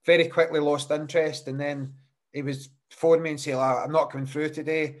very quickly lost interest, and then he was phoning me and saying, I'm not coming through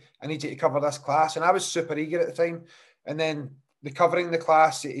today, I need you to cover this class. And I was super eager at the time, and then covering the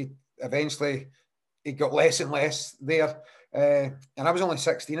class, he got less and less there, and I was only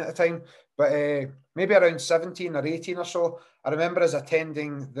 16 at the time, but maybe around 17 or 18 or so, I remember us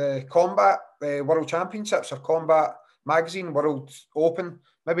attending the Combat World Championships, or Combat Magazine World Open,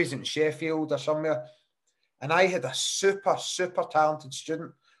 maybe it's in Sheffield or somewhere, and I had a super, super talented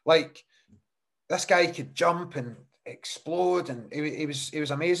student. Like, this guy could jump and explode, and he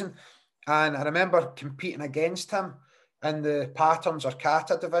was amazing. And I remember competing against him in the Patterns or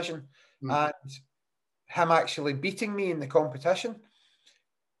Kata division, and him actually beating me in the competition.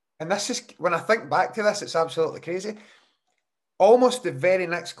 And this is, when I think back to this, it's absolutely crazy. Almost the very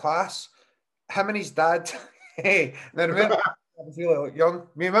next class, him and his dad, hey, now remember, I was really young,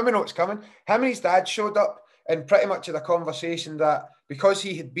 me and remember what's coming. Him and his dad showed up, and pretty much had a conversation that because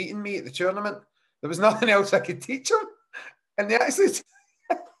he had beaten me at the tournament, there was nothing else I could teach him. And they actually,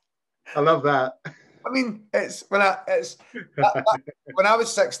 I love that. I mean, when I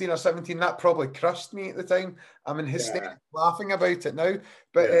was 16 or 17, that probably crushed me at the time. I'm in hysterics laughing about it now.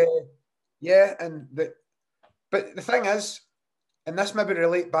 But but the thing is, and this maybe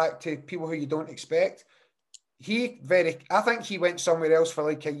relate back to people who you don't expect, I think he went somewhere else for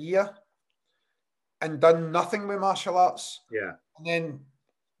like a year and done nothing with martial arts. Yeah. And then,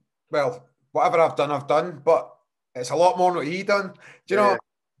 well, whatever I've done, but it's a lot more than what he done. Do you know?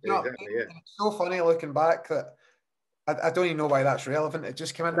 You know, exactly, it's so funny looking back that I don't even know why that's relevant. It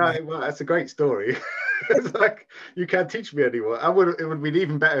just came into my head. Well, that's a great story. It's like, you can't teach me anymore. It would be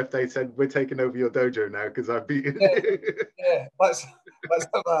even better if they said, we're taking over your dojo now because I've beaten you. Yeah, let's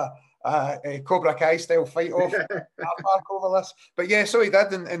have a Cobra Kai style fight off over this. But yeah, so he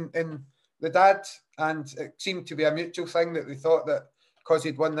did, and the dad, and it seemed to be a mutual thing that they thought that because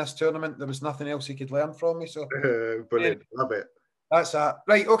he'd won this tournament, there was nothing else he could learn from me. So brilliant, love it. That's that.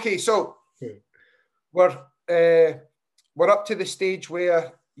 Right, okay, so we're up to the stage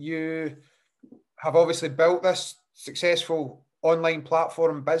where you have obviously built this successful online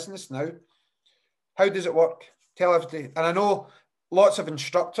platform business now. How does it work? Tell everybody. And I know lots of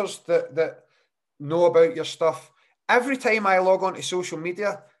instructors that know about your stuff. Every time I log on to social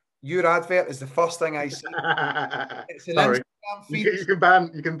media, your advert is the first thing I see. It's an Sorry. Instagram feed. You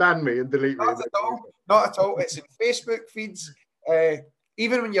can ban me and delete me. Not at all. It's in Facebook feeds.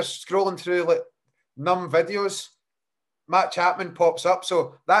 Even when you're scrolling through like numb videos, Matt Chapman pops up.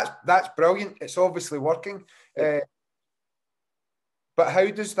 So that's brilliant. It's obviously working. Yeah. But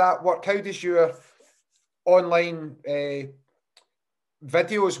how does that work? How does your online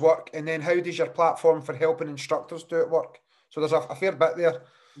videos work? And then how does your platform for helping instructors do it work? So there's a fair bit there.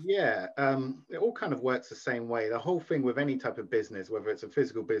 Yeah, it all kind of works the same way. The whole thing with any type of business, whether it's a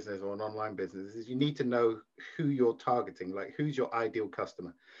physical business or an online business, is you need to know who you're targeting, like who's your ideal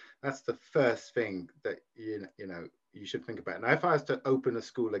customer. That's the first thing that you know you should think about. Now, if I was to open a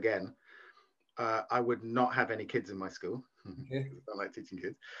school again, I would not have any kids in my school. Okay. I like teaching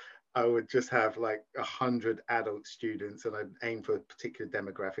kids. I would just have like 100 adult students, and I'd aim for a particular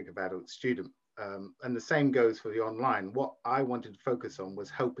demographic of adult student. And the same goes for the online. What I wanted to focus on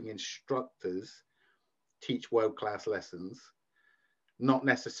was helping instructors teach world-class lessons, not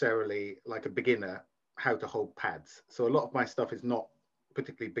necessarily like a beginner how to hold pads. So a lot of my stuff is not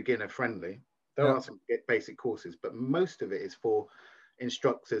particularly beginner friendly. There are some basic courses, but most of it is for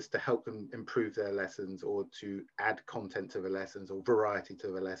instructors to help them improve their lessons, or to add content to the lessons, or variety to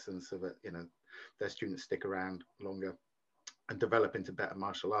the lessons, so that their students stick around longer and develop into better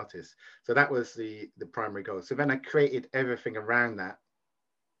martial artists. So that was the primary goal. So then I created everything around that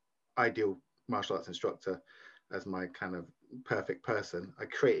ideal martial arts instructor as my kind of perfect person. I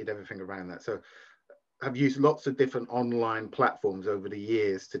created everything around that. So I've used lots of different online platforms over the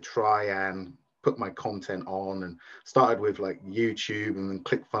years to try and put my content on, and started with like YouTube and then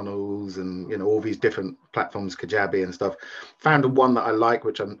ClickFunnels and all these different platforms, Kajabi and stuff. Found one that I like,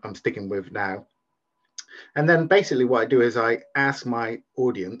 which I'm sticking with now. And then basically what I do is I ask my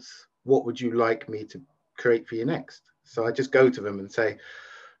audience, what would you like me to create for you next? So I just go to them and say,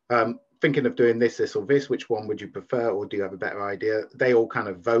 thinking of doing this, this, or this, which one would you prefer? Or do you have a better idea? They all kind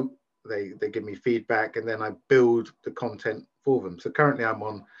of vote. They give me feedback, and then I build the content for them. So currently I'm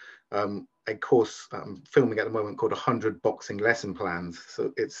on a course I'm filming at the moment called 100 Boxing Lesson Plans.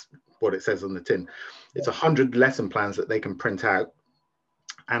 So it's what it says on the tin. It's 100 lesson plans that they can print out,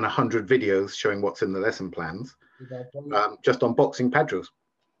 and 100 videos showing what's in the lesson plans, just on boxing pad drills.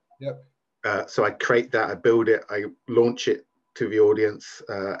 Yep. So I create that, I build it, I launch it to the audience,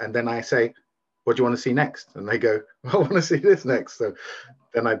 and then I say, what do you want to see next? And they go, I want to see this next. So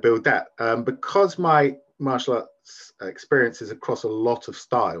then I build that. Because my martial arts experience is across a lot of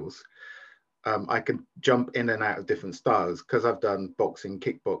styles, I can jump in and out of different styles, because I've done boxing,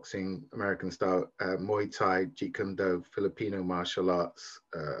 kickboxing, American style, Muay Thai, Jeet Kune Do, Filipino martial arts,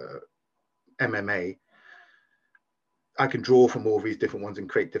 MMA. I can draw from all these different ones and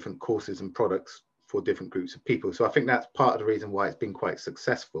create different courses and products for different groups of people. So I think that's part of the reason why it's been quite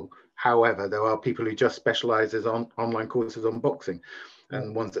successful. However, there are people who just specialize on online courses on boxing,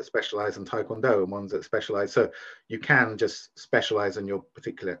 and ones that specialize in Taekwondo, and ones that specialize. So you can just specialize in your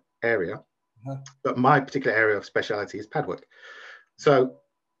particular area. But my particular area of speciality is pad work. So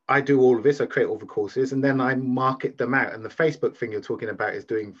I do all of this, I create all the courses, and then I market them out. And the Facebook thing you're talking about is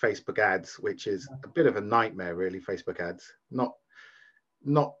doing Facebook ads, which is a bit of a nightmare, really. Facebook ads, not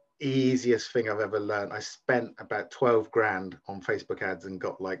easiest thing I've ever learned. I spent about 12 grand on Facebook ads and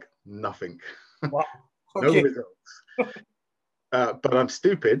got like nothing. Wow. Okay. No results. But I'm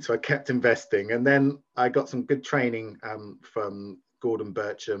stupid, so I kept investing. And then I got some good training from Gordon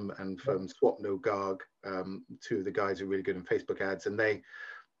Bircham and from Swapnil Garg, two of the guys who are really good in Facebook ads, and they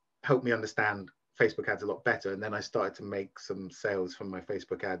helped me understand Facebook ads a lot better. And then I started to make some sales from my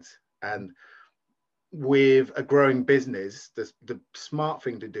Facebook ads. And with a growing business, the smart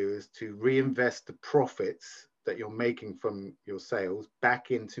thing to do is to reinvest the profits that you're making from your sales back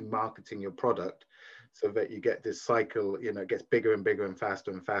into marketing your product, so that you get this cycle, it gets bigger and bigger and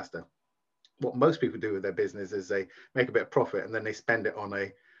faster and faster. What most people do with their business is they make a bit of profit, and then they spend it on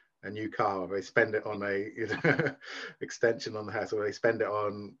a new car, or they spend it on a extension on the house, or they spend it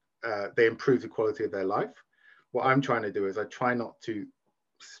on, they improve the quality of their life. What I'm trying to do is I try not to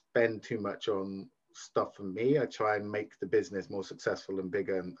spend too much on stuff for me. I try and make the business more successful and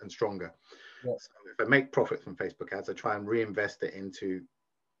bigger and stronger. So if I make profit from Facebook ads, I try and reinvest it into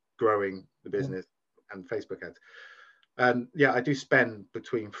growing the business and Facebook ads. And I do spend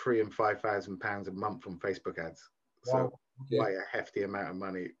between £3,000 and £5,000 a month on Facebook ads. So quite a hefty amount of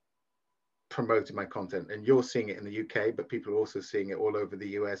money promoting my content. And you're seeing it in the UK, but people are also seeing it all over the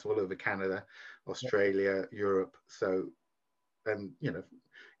US, all over Canada, Australia, Europe. So, and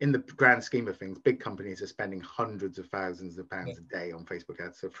in the grand scheme of things, big companies are spending hundreds of thousands of pounds a day on Facebook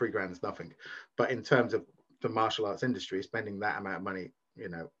ads. So £3,000 is nothing. But in terms of the martial arts industry, spending that amount of money,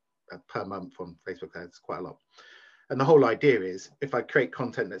 per month on Facebook ads, quite a lot. And the whole idea is, if I create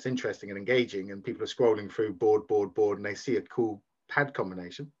content that's interesting and engaging, and people are scrolling through board, and they see a cool pad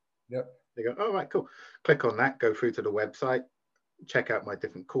combination, Yep. They go, oh, right, cool. Click on that, go through to the website, check out my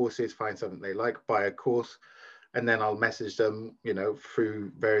different courses, find something they like, buy a course, and then I'll message them, you know,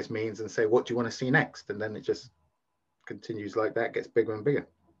 through various means and say, what do you want to see next? And then it just continues like that, gets bigger and bigger.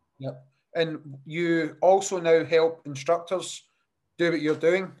 Yep. And you also now help instructors do what you're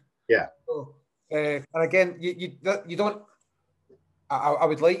doing. Yeah. So, and again, you don't. I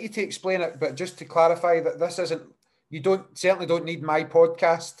would like you to explain it, but just to clarify that this isn't. You certainly don't need my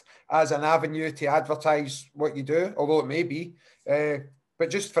podcast as an avenue to advertise what you do, although it may be. But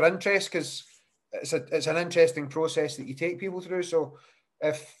just for interest, because it's an interesting process that you take people through. So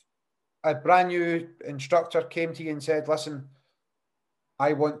if a brand new instructor came to you and said, listen,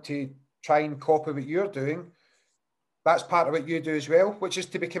 I want to try and copy what you're doing, that's part of what you do as well, which is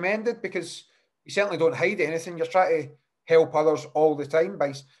to be commended, because you certainly don't hide anything. You're trying to help others all the time.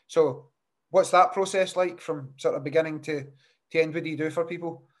 So what's that process like from sort of beginning to end? What do you do for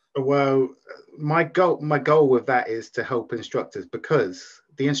people? Well, my goal with that is to help instructors, because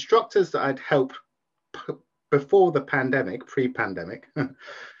the instructors that I'd helped before the pandemic, pre-pandemic,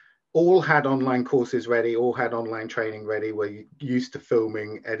 all had online courses ready, all had online training ready, were used to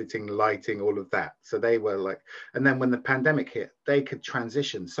filming, editing, lighting, all of that. So they were like, and then when the pandemic hit, they could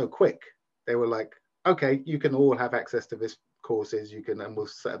transition so quick. They were like, okay, you can all have access to this courses, you can, and we'll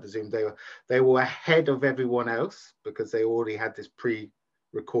set up the Zoom. They were ahead of everyone else because they already had this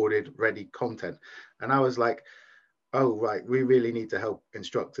pre-recorded ready content. And I was like, oh, right, we really need to help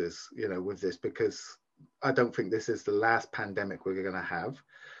instructors, you know, with this, because I don't think this is the last pandemic we're going to have.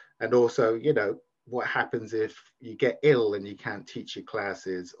 And also, you know, what happens if you get ill and you can't teach your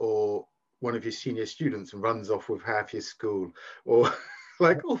classes, or one of your senior students runs off with half your school, or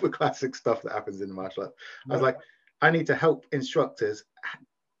like all the classic stuff that happens in the martial arts. I was like, I need to help instructors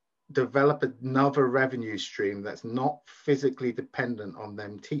develop another revenue stream that's not physically dependent on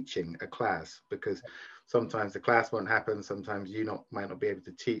them teaching a class, because sometimes the class won't happen, sometimes might not be able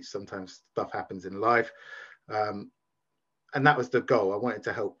to teach, sometimes stuff happens in life. And that was the goal. I wanted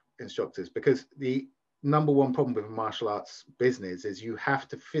to help instructors, because the number one problem with a martial arts business is you have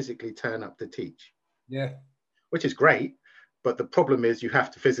to physically turn up to teach. Yeah. Which is great, but the problem is you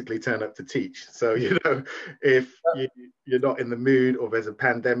have to physically turn up to teach. So, you know, if you're not in the mood, or there's a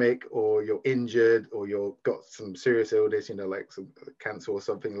pandemic, or you're injured, or you've got some serious illness, you know, like some cancer or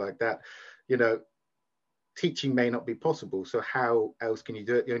something like that, you know, teaching may not be possible. So how else can you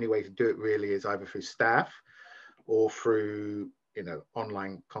do it? The only way to do it really is either through staff or through, you know,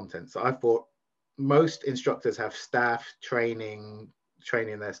 online content. So I thought most instructors have staff training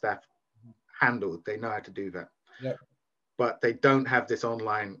their staff handled. They know how to do that. Yeah. But they don't have this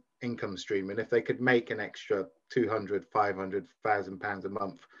online income stream. And if they could make an extra 200, 500, £1,000 a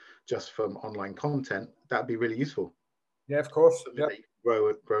month just from online content, that'd be really useful. Yeah, of course. Yeah.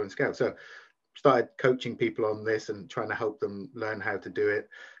 Grow and scale. So started coaching people on this and trying to help them learn how to do it.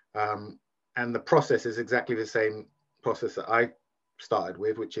 And the process is exactly the same process that I started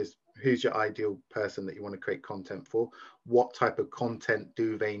with, which is, who's your ideal person that you want to create content for? What type of content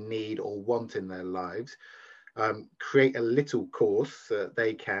do they need or want in their lives? Create a little course so that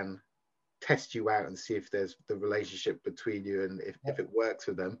they can test you out and see if there's the relationship between you, and if it works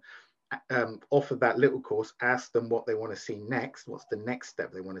for them. Offer that little course, ask them what they want to see next, what's the next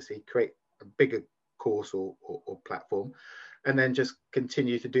step they want to see, create a bigger course or platform, and then just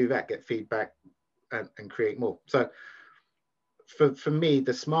continue to do that, get feedback and create more. So for me,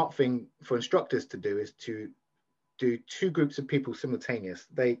 the smart thing for instructors to do is to do two groups of people simultaneous.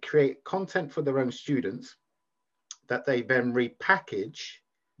 They create content for their own students that they then repackage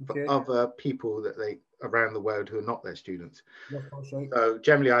for other people that they around the world who are not their students. So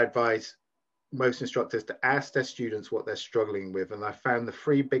generally I advise most instructors to ask their students what they're struggling with. And I found the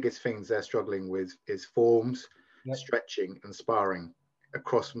three biggest things they're struggling with is forms, stretching and sparring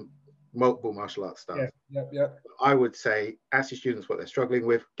across multiple martial arts styles. I would say ask your students what they're struggling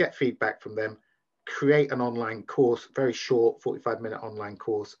with, get feedback from them, create an online course, very short 45-minute online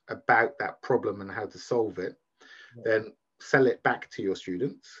course about that problem and how to solve it. Then sell it back to your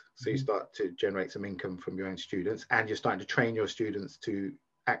students. So you start to generate some income from your own students, and you're starting to train your students to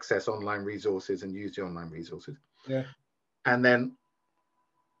access online resources and use the online resources. And then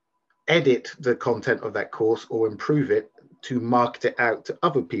edit the content of that course or improve it to market it out to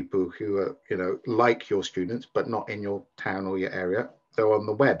other people who are, you know, like your students, but not in your town or your area. So on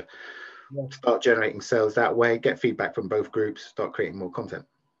the web, start generating sales that way, get feedback from both groups, start creating more content.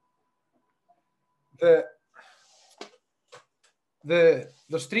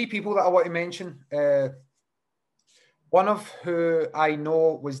 There's three people that I want to mention. One of who I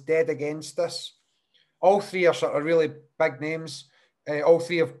know was dead against this. All three are sort of really big names. all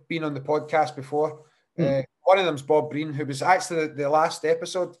three have been on the podcast before. One of them's Bob Breen, who was actually the last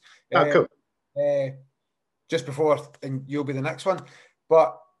episode. Cool. Just before, and you'll be the next one.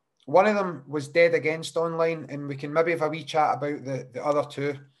 But one of them was dead against online, and we can maybe have a wee chat about the other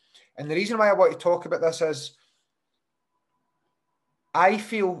two. And the reason why I want to talk about this is I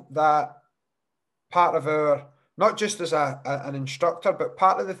feel that part of our, not just as an instructor, but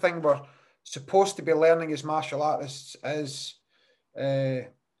part of the thing we're supposed to be learning as martial artists is,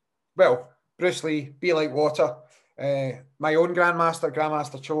 well, Bruce Lee, be like water. My own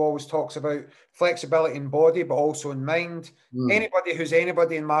Grandmaster Cho, always talks about flexibility in body, but also in mind. Anybody who's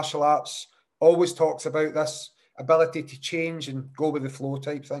anybody in martial arts always talks about this ability to change and go with the flow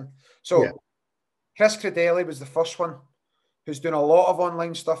type thing. So Chris Credelli was the first one who's doing a lot of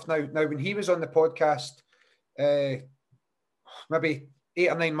online stuff now. Now, when he was on the podcast, maybe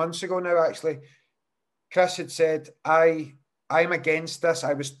 8 or 9 months ago now, actually, Chris had said, I'm against this.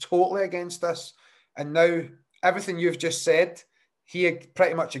 I was totally against this. And now everything you've just said, he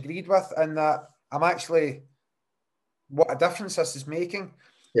pretty much agreed with, and that I'm actually, what a difference this is making.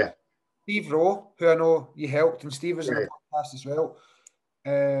 Yeah. Steve Rowe, who I know you helped, and Steve was in the podcast as well.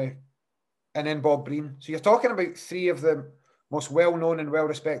 And then Bob Breen. So you're talking about three of the most well-known and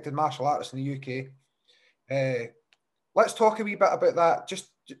well-respected martial artists in the UK. Let's talk a wee bit about that. Just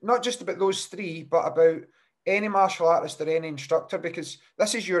not just about those three, but about any martial artist or any instructor, because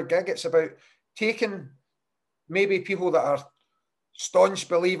this is your gig. It's about taking maybe people that are staunch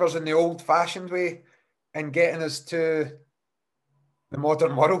believers in the old-fashioned way and getting us to the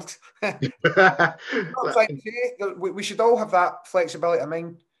modern world. I'm not trying to say we should all have that flexibility of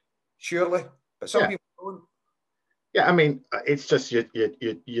mind, surely, but some people don't. Yeah, I mean, it's just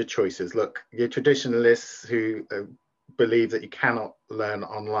your choices. Look, your traditionalists who believe that you cannot learn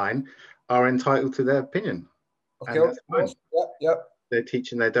online are entitled to their opinion. Okay, and that's fine. Yep. They're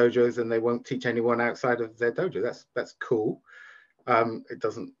teaching their dojos and they won't teach anyone outside of their dojo. That's cool. It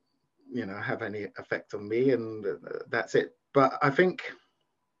doesn't, have any effect on me, and that's it. But I think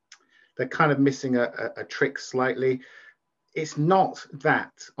they're kind of missing a trick slightly. It's not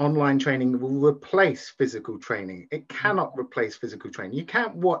that online training will replace physical training. It cannot replace physical training. You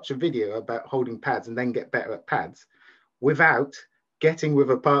can't watch a video about holding pads and then get better at pads without getting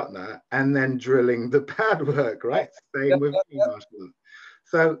with a partner and then drilling the pad work, right? Same with martial arts.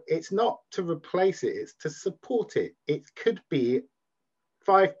 So it's not to replace it, it's to support it. It could be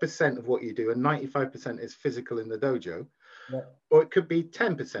 5% of what you do and 95% is physical in the dojo. Yeah. Or it could be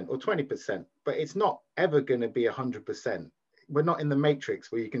 10% or 20%, but it's not ever going to be 100%. We're not in the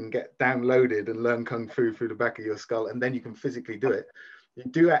Matrix where you can get downloaded and learn Kung Fu through the back of your skull and then you can physically do it. You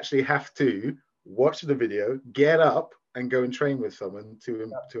do actually have to watch the video, get up and go and train with someone to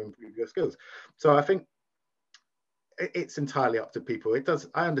improve your skills. So I think it's entirely up to people.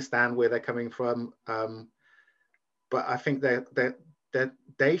 I understand where they're coming from, but I think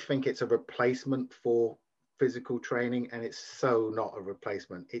they think it's a replacement for physical training, and it's so not a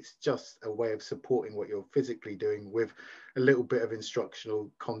replacement. It's just a way of supporting what you're physically doing with a little bit of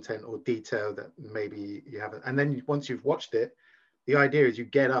instructional content or detail that maybe you haven't. And then once you've watched it, the idea is you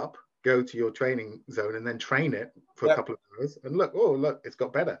get up, go to your training zone, and then train it for a couple of hours. And look, it's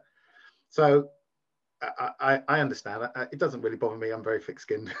got better. So I understand. It doesn't really bother me. I'm very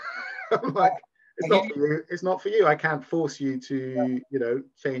thick-skinned. I'm like, it's not for you. It's not for you. I can't force you to,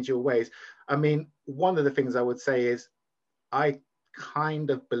 change your ways. I mean, one of the things I would say is I kind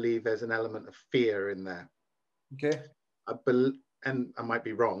of believe there's an element of fear in there. Okay. And I might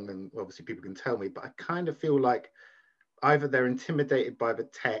be wrong, and obviously people can tell me, but I kind of feel like either they're intimidated by the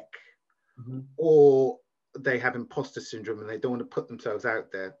tech or they have imposter syndrome and they don't want to put themselves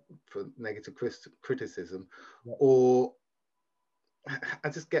out there for negative criticism. Or I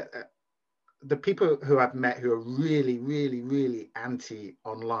just get the people who I've met who are really, really, really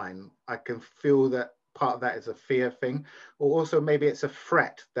anti-online, I can feel that part of that is a fear thing, or also maybe it's a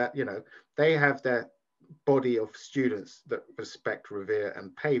threat that, they have their body of students that respect, revere,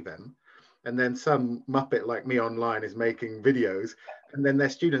 and pay them. And then some muppet like me online is making videos, and then their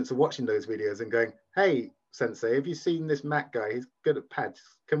students are watching those videos and going, "Hey, sensei, have you seen this Matt guy? He's good at pads.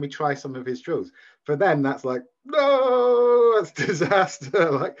 Can we try some of his drills?" For them, that's like, no, that's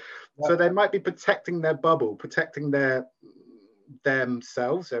disaster. So they might be protecting their bubble, protecting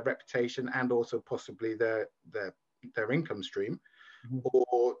themselves, their reputation, and also possibly their income stream,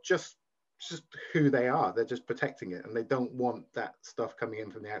 or just who they are. They're just protecting it, and they don't want that stuff coming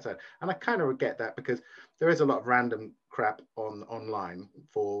in from the outside. And I kind of get that, because there is a lot of random crap online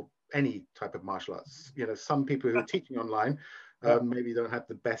for any type of martial arts. Some people who are teaching online maybe don't have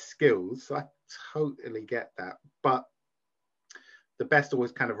the best skills. So I totally get that. But the best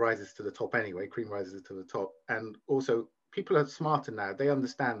always kind of rises to the top anyway. Cream rises to the top. And also, people are smarter now. They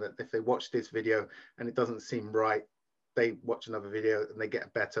understand that if they watch this video and it doesn't seem right, they watch another video and they get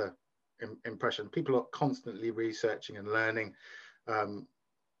a better impression. People are constantly researching and learning. And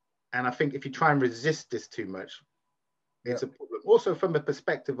I think if you try and resist this too much, it's a problem. Also, from a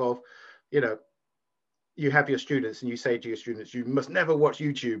perspective of, you know, you have your students and you say to your students, you must never watch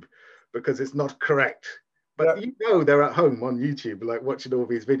YouTube because it's not correct. But you know they're at home on YouTube, like watching all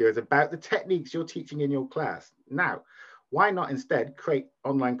these videos about the techniques you're teaching in your class. Now, why not instead create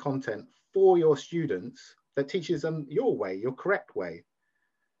online content for your students that teaches them your way, your correct way,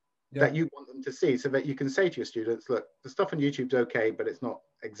 that you want them to see, so that you can say to your students, look, the stuff on YouTube's okay, but it's not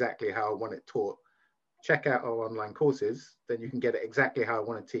exactly how I want it taught. Check out our online courses, then you can get it exactly how I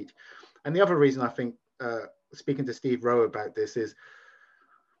want to teach. And the other reason I think, speaking to Steve Rowe about this, is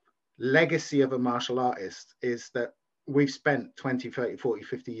legacy of a martial artist is that we've spent 20, 30, 40,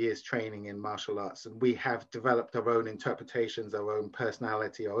 50 years training in martial arts, and we have developed our own interpretations, our own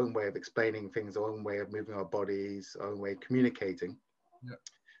personality, our own way of explaining things, our own way of moving our bodies, our own way of communicating.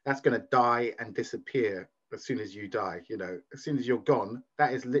 That's going to die and disappear as soon as you die. You know, as soon as you're gone,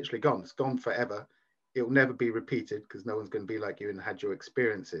 that is literally gone. It's gone forever. It will never be repeated because no one's going to be like you and had your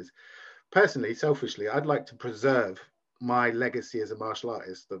experiences. Personally, selfishly, I'd like to preserve my legacy as a martial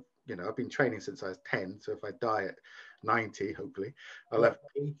artist. Of, you know, I've been training since I was 10. So if I die at 90, hopefully, I'll have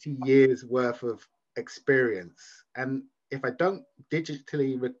 80 years worth of experience. And if I don't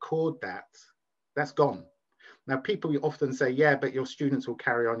digitally record that, that's gone. Now, people often say, yeah, but your students will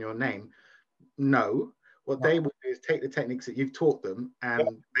carry on your name. No, what they will do is take the techniques that you've taught them and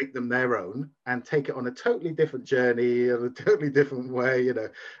make them their own and take it on a totally different journey and a totally different way, you know,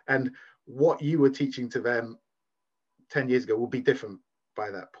 and what you were teaching to them 10 years ago will be different by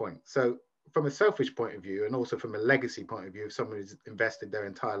that point. So from a selfish point of view, and also from a legacy point of view, if someone who's invested their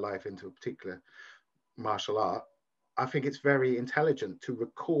entire life into a particular martial art, I think it's very intelligent to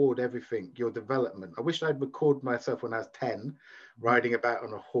record everything, your development. I wish I'd recorded myself when I was 10, riding about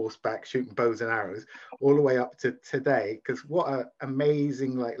on a horseback, shooting bows and arrows, all the way up to today, because what an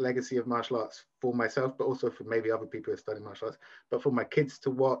amazing like legacy of martial arts for myself, but also for maybe other people who are studying martial arts, but for my kids to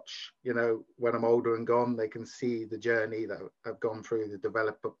watch, you know, when I'm older and gone, they can see the journey that I've gone through, the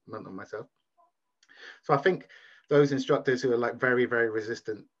development of myself. So I think those instructors who are like very, very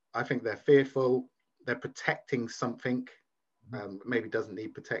resistant, I think they're fearful. They're protecting something, maybe doesn't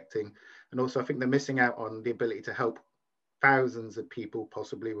need protecting. And also I think they're missing out on the ability to help thousands of people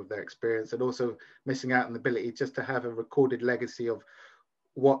possibly with their experience, and also missing out on the ability just to have a recorded legacy of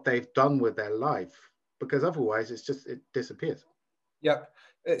what they've done with their life, because otherwise it disappears. Yep.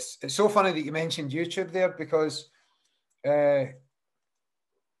 It's so funny that you mentioned YouTube there, because I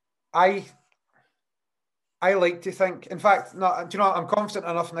like to think, in fact, no, do you know, I'm confident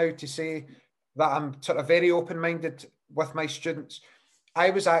enough now to say that I'm sort of very open-minded with my students. I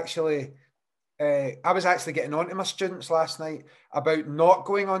was actually getting on to my students last night about not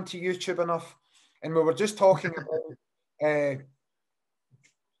going onto YouTube enough, and we were just talking about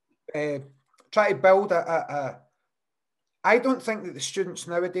try to build I don't think that the students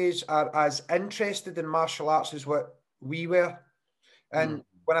nowadays are as interested in martial arts as what we were. And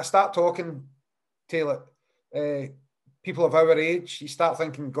when I start talking to people of our age, you start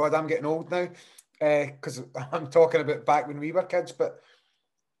thinking, God, I'm getting old now, because I'm talking about back when we were kids. But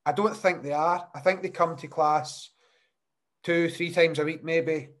I don't think they are. I think they come to class 2-3 times a week,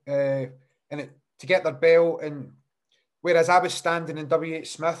 maybe, to get their belt. And whereas I was standing in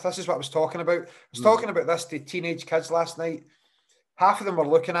W.H. Smith, this is what I was talking about. I was talking about this to teenage kids last night. Half of them were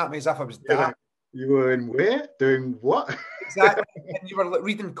looking at me as if I was daft. You were in where? Doing what? Exactly. And you were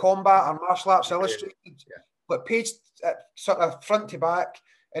reading Combat or Martial Arts Illustrated, like page sort of front to back,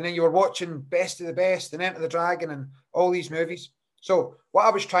 and then you were watching Best of the Best and Enter the Dragon and all these movies. So what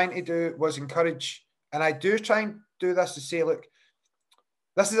I was trying to do was encourage, and I do try and do this, to say, look,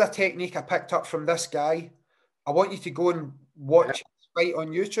 this is a technique I picked up from this guy. I want you to go and watch his fight on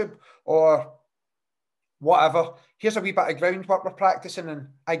YouTube or whatever. Here's a wee bit of groundwork we're practicing, and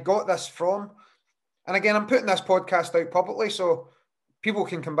I got this from. And again, I'm putting this podcast out publicly so people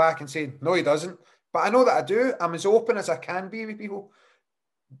can come back and say, no, he doesn't. But I know that I do. I'm as open as I can be with people.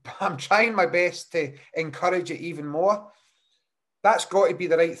 I'm trying my best to encourage it even more. That's got to be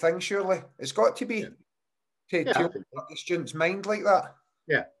the right thing, surely. It's got to be to open up the student's mind like that.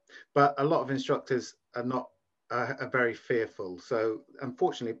 Yeah, but a lot of instructors are not are very fearful. So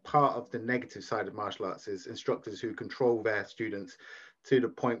unfortunately, part of the negative side of martial arts is instructors who control their students to the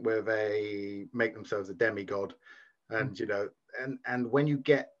point where they make themselves a demigod. And, you know, and when you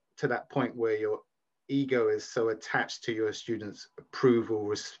get to that point where you're ego is so attached to your students' approval,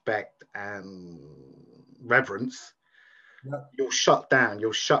 respect, and reverence, you'll shut down,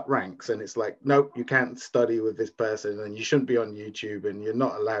 you'll shut ranks, and it's like, nope, you can't study with this person, and you shouldn't be on YouTube, and you're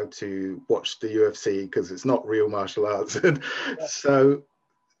not allowed to watch the UFC because it's not real martial arts. And so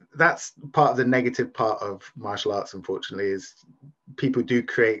that's part of the negative part of martial arts, unfortunately, is people do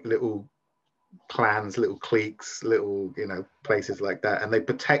create little clans, little cliques, little, you know, places like that, and they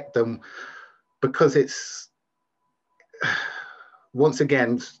protect them because it's, once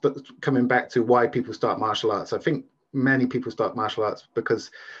again, coming back to why people start martial arts. I think many people start martial arts because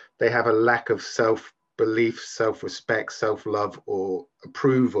they have a lack of self-belief, self-respect, self-love, or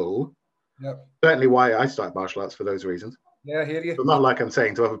approval. Yep. Certainly why I started martial arts, for those reasons. Yeah, I hear you. But not like I'm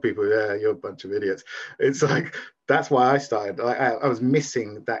saying to other people, yeah, you're a bunch of idiots. It's like, that's why I started. I was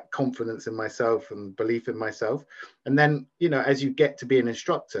missing that confidence in myself and belief in myself. And then, you know, as you get to be an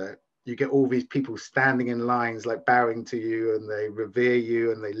instructor, you get all these people standing in lines, like bowing to you, and they revere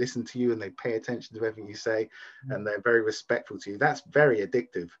you, and they listen to you, and they pay attention to everything you say, and they're very respectful to you. That's very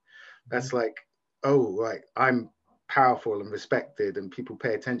addictive. That's like, oh, right, I'm powerful and respected, and people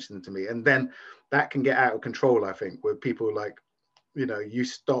pay attention to me. And then that can get out of control, I think, where people, like, you know, you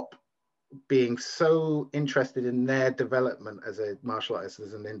stop being so interested in their development as a martial artist,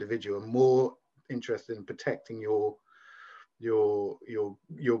 as an individual, and more interested in protecting your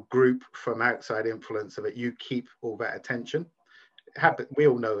group from outside influence, so that you keep all that attention. We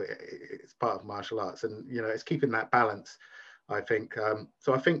all know it's part of martial arts, and, you know, it's keeping that balance, I think.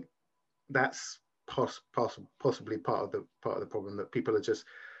 So I think that's possibly part of the problem, that people are just,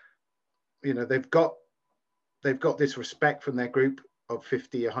 you know, they've got this respect from their group of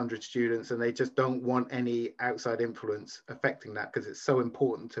 50, 100 students, and they just don't want any outside influence affecting that, because it's so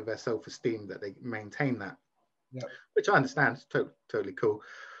important to their self-esteem that they maintain that. Yeah. Which I understand, it's totally cool.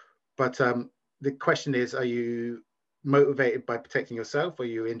 But the question is, are you motivated by protecting yourself, or are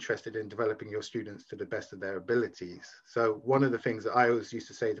you interested in developing your students to the best of their abilities? So one of the things that I always used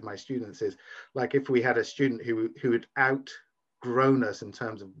to say to my students is, like, if we had a student who had outgrown us in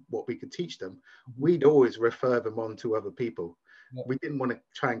terms of what we could teach them, we'd always refer them on to other people. Yeah. We didn't want to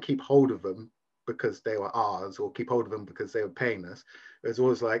try and keep hold of them because they were ours, or keep hold of them because they were paying us. It was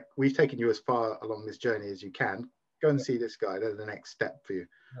always like, we've taken you as far along this journey as you can. Go and see this guy. They're the next step for you.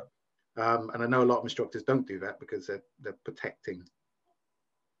 Yeah. And I know a lot of instructors don't do that because they're protecting.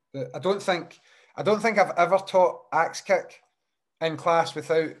 I don't think I've ever taught axe kick in class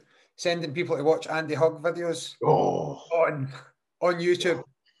without sending people to watch Andy Hug videos on YouTube.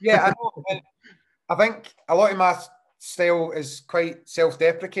 Yeah, I know. And I think a lot of my style is quite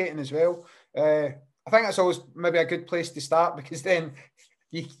self-deprecating as well. I think that's always maybe a good place to start, because then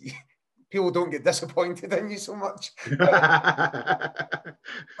people don't get disappointed in you so much.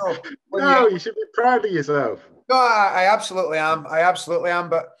 No, you should be proud of yourself. No, I absolutely am. I absolutely am.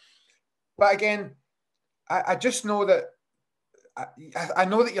 But again, I just know that I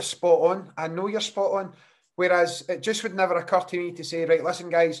know that you're spot on. I know you're spot on. Whereas it just would never occur to me to say, right, listen,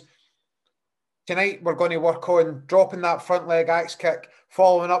 guys, tonight we're going to work on dropping that front leg axe kick,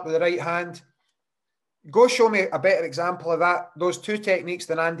 following up with the right hand. Go show me a better example of that, those two techniques,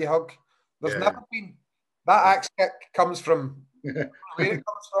 than Andy Hug. There's never been. That axe kick comes from where it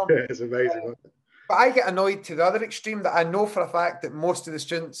comes from. Yeah, it's amazing. But I get annoyed to the other extreme, that I know for a fact that most of the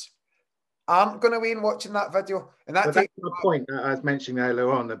students aren't going away and watching that video. And that's the point that I was mentioning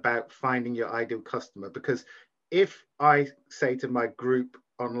earlier on about finding your ideal customer. Because if I say to my group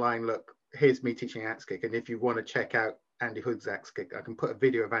online, look, here's me teaching axe kick, and if you want to check out Andy Hood's axe kick, I can put a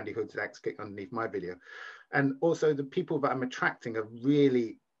video of Andy Hood's axe kick underneath my video. And also the people that I'm attracting are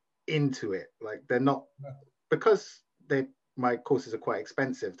really into it. Like, they're not, because my courses are quite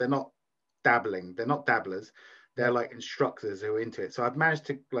expensive, they're not dabbling, they're not dabblers, they're like instructors who are into it. So I've managed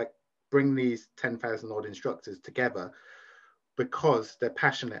to, like, bring these 10,000 odd instructors together because they're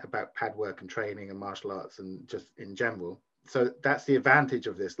passionate about pad work and training and martial arts and just in general. So that's the advantage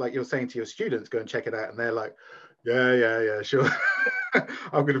of this. Like you're saying to your students, go and check it out, and they're like, yeah, sure.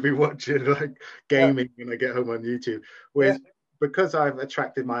 I'm going to be watching like gaming when I get home on YouTube. Whereas because I've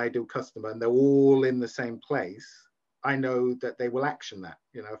attracted my ideal customer and they're all in the same place, I know that they will action that.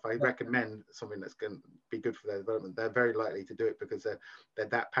 You know, if I recommend something that's going to be good for their development, they're very likely to do it because they're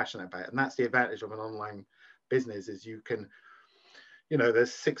that passionate about it. And that's the advantage of an online business, is you can, you know,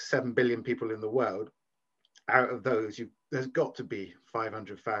 there's 6-7 billion people in the world. Out of those, there's got to be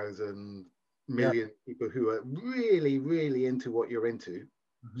 500,000 million people who are really, really into what you're into.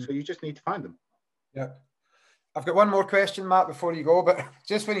 So you just need to find them. Yeah. I've got one more question, Matt, before you go. But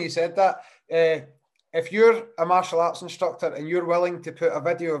just when you said that, if you're a martial arts instructor and you're willing to put a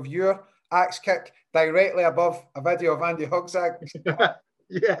video of your axe kick directly above a video of Andy Hugg's axe.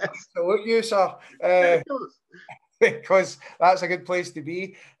 Yes. Salute you, sir. Because that's a good place to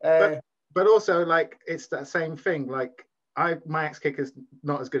be. But also, like, it's that same thing. Like, my axe kick is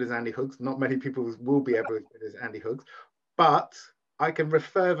not as good as Andy Hugg's. Not many people will be ever as good as Andy Hugg's, but I can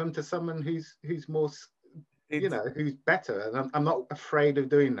refer them to someone who's more, who's better, and I'm not afraid of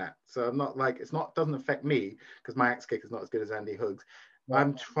doing that. So I'm not like, doesn't affect me because my axe kick is not as good as Andy Hugg's. Yeah.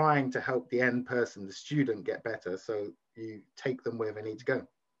 I'm trying to help the end person, the student, get better. So you take them where they need to go.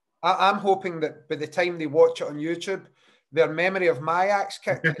 I'm hoping that by the time they watch it on YouTube, their memory of my axe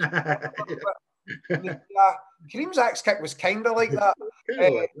kick. Kareem's axe kick was kind of like that.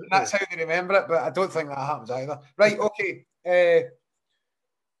 That's how they remember it, but I don't think that happens either. Right, okay.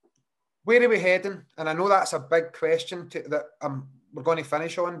 Where are we heading? And I know that's a big question that we're going to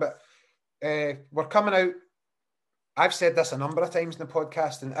finish on, but we're coming out. I've said this a number of times in the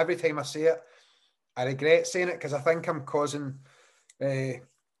podcast, and every time I say it, I regret saying it because I think I'm causing. I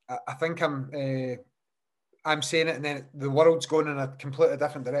think I'm saying it, and then the world's going in a completely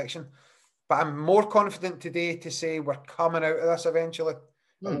different direction. But I'm more confident today to say we're coming out of this eventually.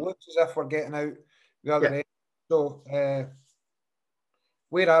 It looks as if we're getting out the other end. So,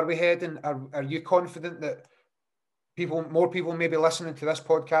 where are we heading? Are you confident that more people may be listening to this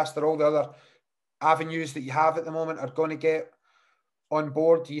podcast or all the other avenues that you have at the moment are going to get on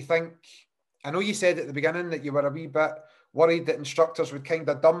board? Do you think? I know you said at the beginning that you were a wee bit worried that instructors would kind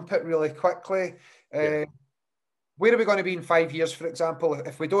of dump it really quickly. Where are we going to be in 5 years, for example,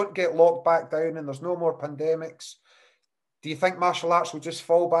 if we don't get locked back down and there's no more pandemics? Do you think martial arts will just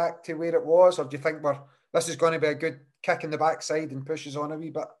fall back to where it was, or do you think this is going to be a good kick in the backside and pushes on a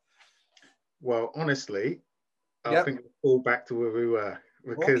wee bit? Well, honestly, I think we'll fall back to where we were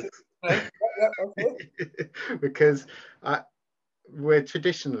because because we're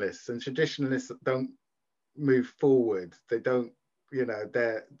traditionalists, and traditionalists don't move forward. They don't,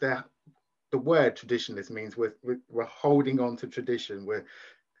 they're the word traditionalist means we're holding on to tradition. We're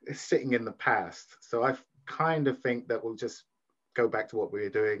sitting in the past. So I kind of think that we'll just go back to what we were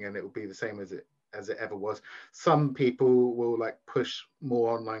doing, and it will be the same as it ever was. Some people will like push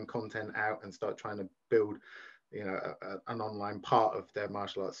more online content out and start trying to build, an online part of their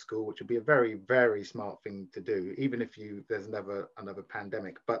martial arts school, which would be a very, very smart thing to do, even if there's never another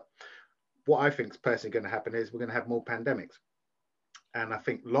pandemic. But what I think is personally going to happen is we're going to have more pandemics. And I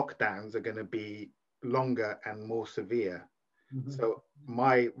think lockdowns are going to be longer and more severe. Mm-hmm. So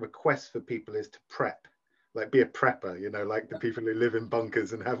my request for people is to prep, like be a prepper, like the people who live in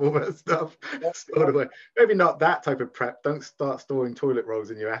bunkers and have all that stuff stored away. Maybe not that type of prep. Don't start storing toilet rolls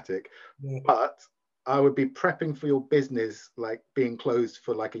in your attic. Yeah. But I would be prepping for your business, like being closed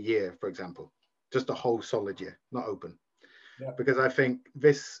for like a year, for example, just a whole solid year, not open. Yeah. Because I think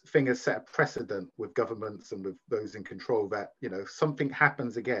this thing has set a precedent with governments and with those in control that, something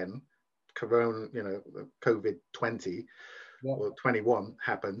happens again, COVID 20 or 21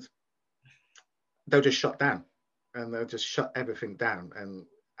 happens, they'll just shut down and they'll just shut everything down. And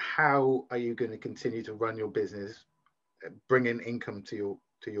how are you going to continue to run your business, bring in income to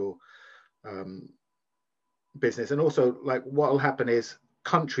your business? And also, like, what will happen is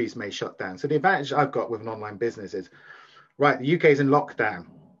countries may shut down. So the advantage I've got with an online business is, right, the UK is in lockdown,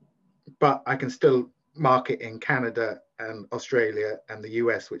 but I can still market in Canada and Australia and the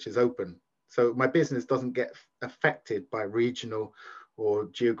US, which is open. So my business doesn't get affected by regional or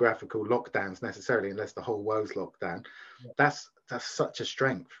geographical lockdowns necessarily, unless the whole world's locked down. Yeah. That's such a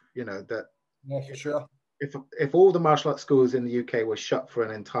strength, that for sure. If all the martial arts schools in the UK were shut for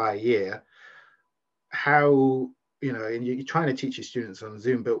an entire year, how, and you're trying to teach your students on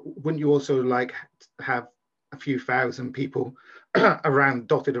Zoom, but wouldn't you also like have a few thousand people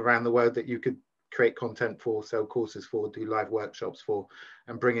dotted around the world that you could create content for, sell courses for, do live workshops for,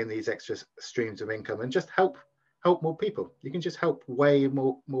 and bring in these extra streams of income and just help more people? You can just help way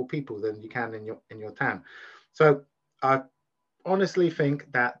more people than you can in your town. So I honestly think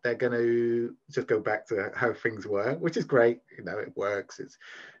that they're going to just go back to how things were, which is great. It works.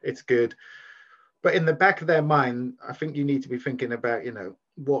 It's good. But in the back of their mind, I think you need to be thinking about,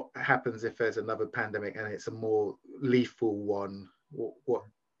 what happens if there's another pandemic and it's a more lethal one. What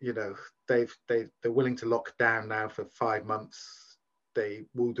they're willing to lock down now for 5 months. They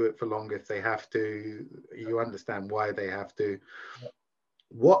will do it for longer if they have to. You understand why they have to. Yeah.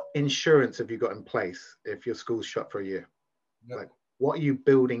 What insurance have you got in place if your school's shut for a year? Yeah. Like, what are you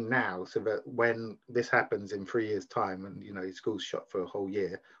building now so that when this happens in 3 years' time and your school's shut for a whole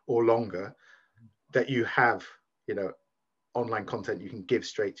year or longer, that you have online content you can give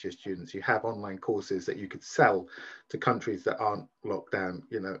straight to your students? You have online courses that you could sell to countries that aren't locked down.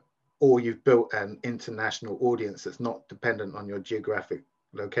 or you've built an international audience that's not dependent on your geographic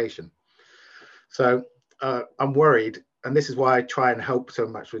location. So I'm worried, and this is why I try and help so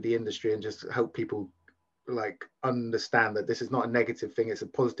much with the industry and just help people like understand that this is not a negative thing, it's a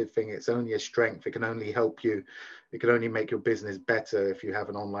positive thing, it's only a strength, it can only help you, it can only make your business better if you have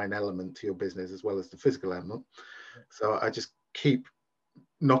an online element to your business as well as the physical element. So I just keep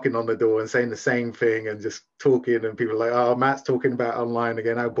knocking on the door and saying the same thing and just talking, and people are like, oh, Matt's talking about online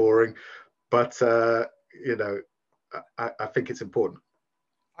again, how boring. But you know, I think it's important.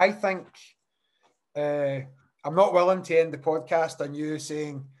 I think I'm not willing to end the podcast on you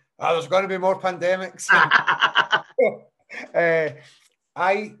saying, oh, there's going to be more pandemics. I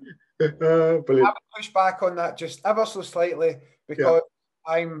push back on that just ever so slightly, because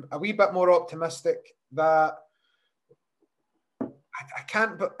I'm a wee bit more optimistic that I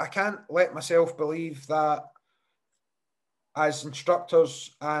can't let myself believe that as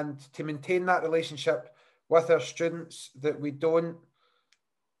instructors and to maintain that relationship with our students that we don't.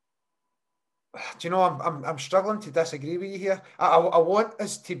 Do you know, I'm struggling to disagree with you here. I want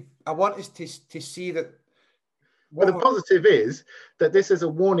us to see that. Well, the positive is that this is a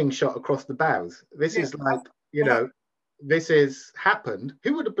warning shot across the bows. This is like, you know, this has happened.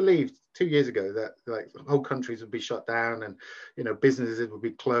 Who would have believed 2 years ago that like whole countries would be shut down and, you know, businesses would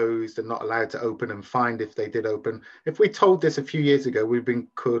be closed and not allowed to open and fined if they did open? If we told this a few years ago, we've been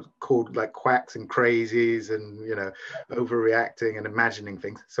called like quacks and crazies and, you know, overreacting and imagining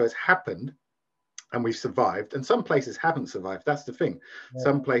things. So it's happened. And we've survived, and some places haven't survived. That's the thing. Yeah.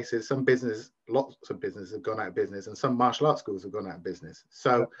 Some places, some business, lots of businesses have gone out of business, and some martial arts schools have gone out of business.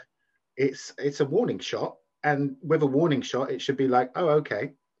 So it's a warning shot, and with a warning shot, it should be like, oh,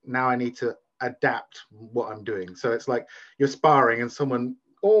 okay, now I need to adapt what I'm doing. So it's like you're sparring, and someone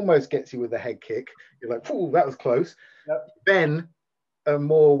almost gets you with a head kick. You're like, oh, that was close. Yep. Then are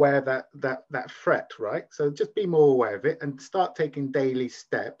more aware that threat, right? So just be more aware of it and start taking daily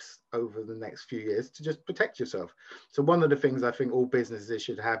steps over the next few years to just protect yourself. So one of the things I think all businesses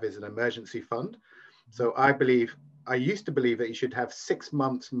should have is an emergency fund. So I used to believe that you should have 6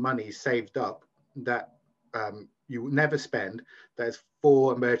 months money saved up that you never spend. There's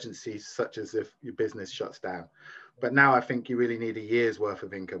for emergencies, such as if your business shuts down. But now I think you really need a year's worth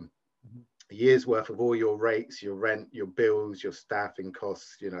of income. A year's worth of all your rates, your rent, your bills, your staffing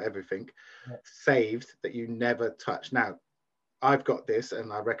costs, you know, everything saved that you never touch. Now, I've got this,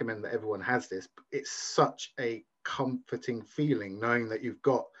 and I recommend that everyone has this. It's such a comforting feeling knowing that you've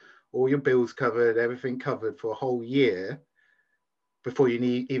got all your bills covered, everything covered for a whole year before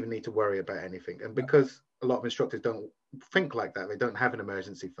you even need to worry about anything. And because a lot of instructors don't think like that, they don't have an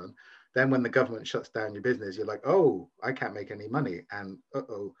emergency fund, then when the government shuts down your business, you're like, oh, I can't make any money, and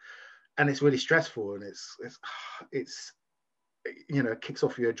and it's really stressful, and it's you know, it kicks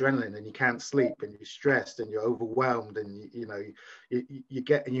off your adrenaline, and you can't sleep, and you're stressed, and you're overwhelmed, and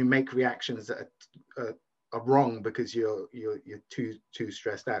you make reactions that are wrong because you're too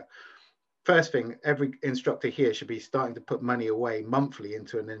stressed out. First thing, every instructor here should be starting to put money away monthly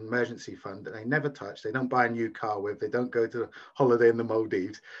into an emergency fund that they never touch. They don't buy a new car with, they don't go to a holiday in the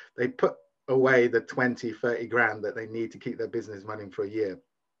Maldives. They put away the 20-30 grand that they need to keep their business running for a year.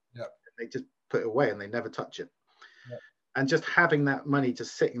 They just put it away and they never touch it. And just having that money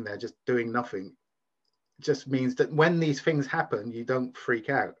just sitting there, just doing nothing, just means that when these things happen, you don't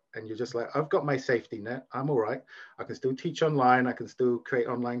freak out, and you're just like, I've got my safety net, I'm all right, I can still teach online, I can still create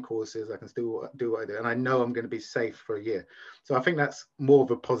online courses, I can still do what I do, and I know I'm going to be safe for a year. So I think that's more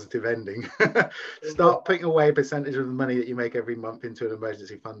of a positive ending. Start putting away a percentage of the money that you make every month into an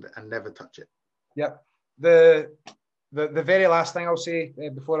emergency fund and never touch it. Yep. The very last thing I'll say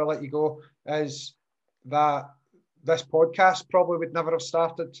before I let you go is that this podcast probably would never have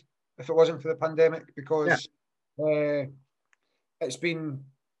started if it wasn't for the pandemic, because it's been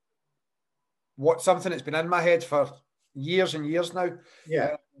something that's been in my head for years and years now.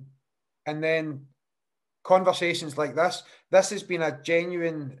 And then conversations like this has been a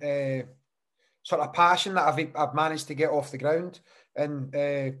genuine sort of passion that I've managed to get off the ground,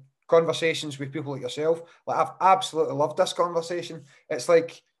 and conversations with people like yourself. Like, I've absolutely loved this conversation. It's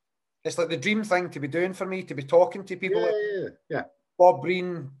like the dream thing to be doing for me, to be talking to people like Bob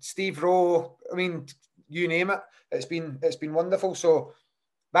Breen, Steve Rowe. I mean, you name it. It's been wonderful. So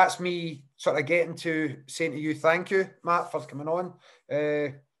that's me sort of getting to saying to you, thank you, Matt, for coming on.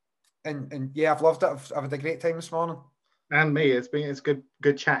 And yeah, I've loved it. I've had a great time this morning. And me, it's good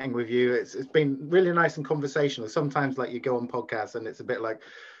chatting with you. It's been really nice and conversational. Sometimes, like, you go on podcasts and it's a bit like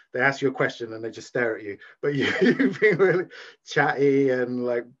they ask you a question and they just stare at you, but you've been really chatty and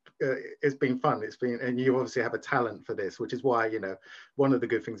like it's been fun. It's been, and you obviously have a talent for this, which is why, you know, one of the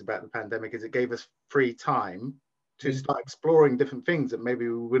good things about the pandemic is it gave us free time to start exploring different things that maybe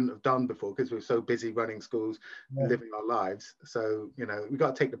we wouldn't have done before because we were so busy running schools, living our lives. So, you know, we've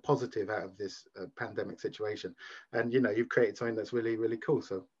got to take the positive out of this pandemic situation. And, you know, you've created something that's really, really cool.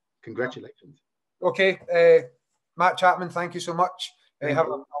 So congratulations. Okay. Matt Chapman, thank you so much. Have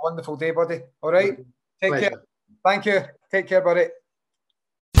a wonderful day, buddy. All right. Take care. Thank you. Take care, buddy.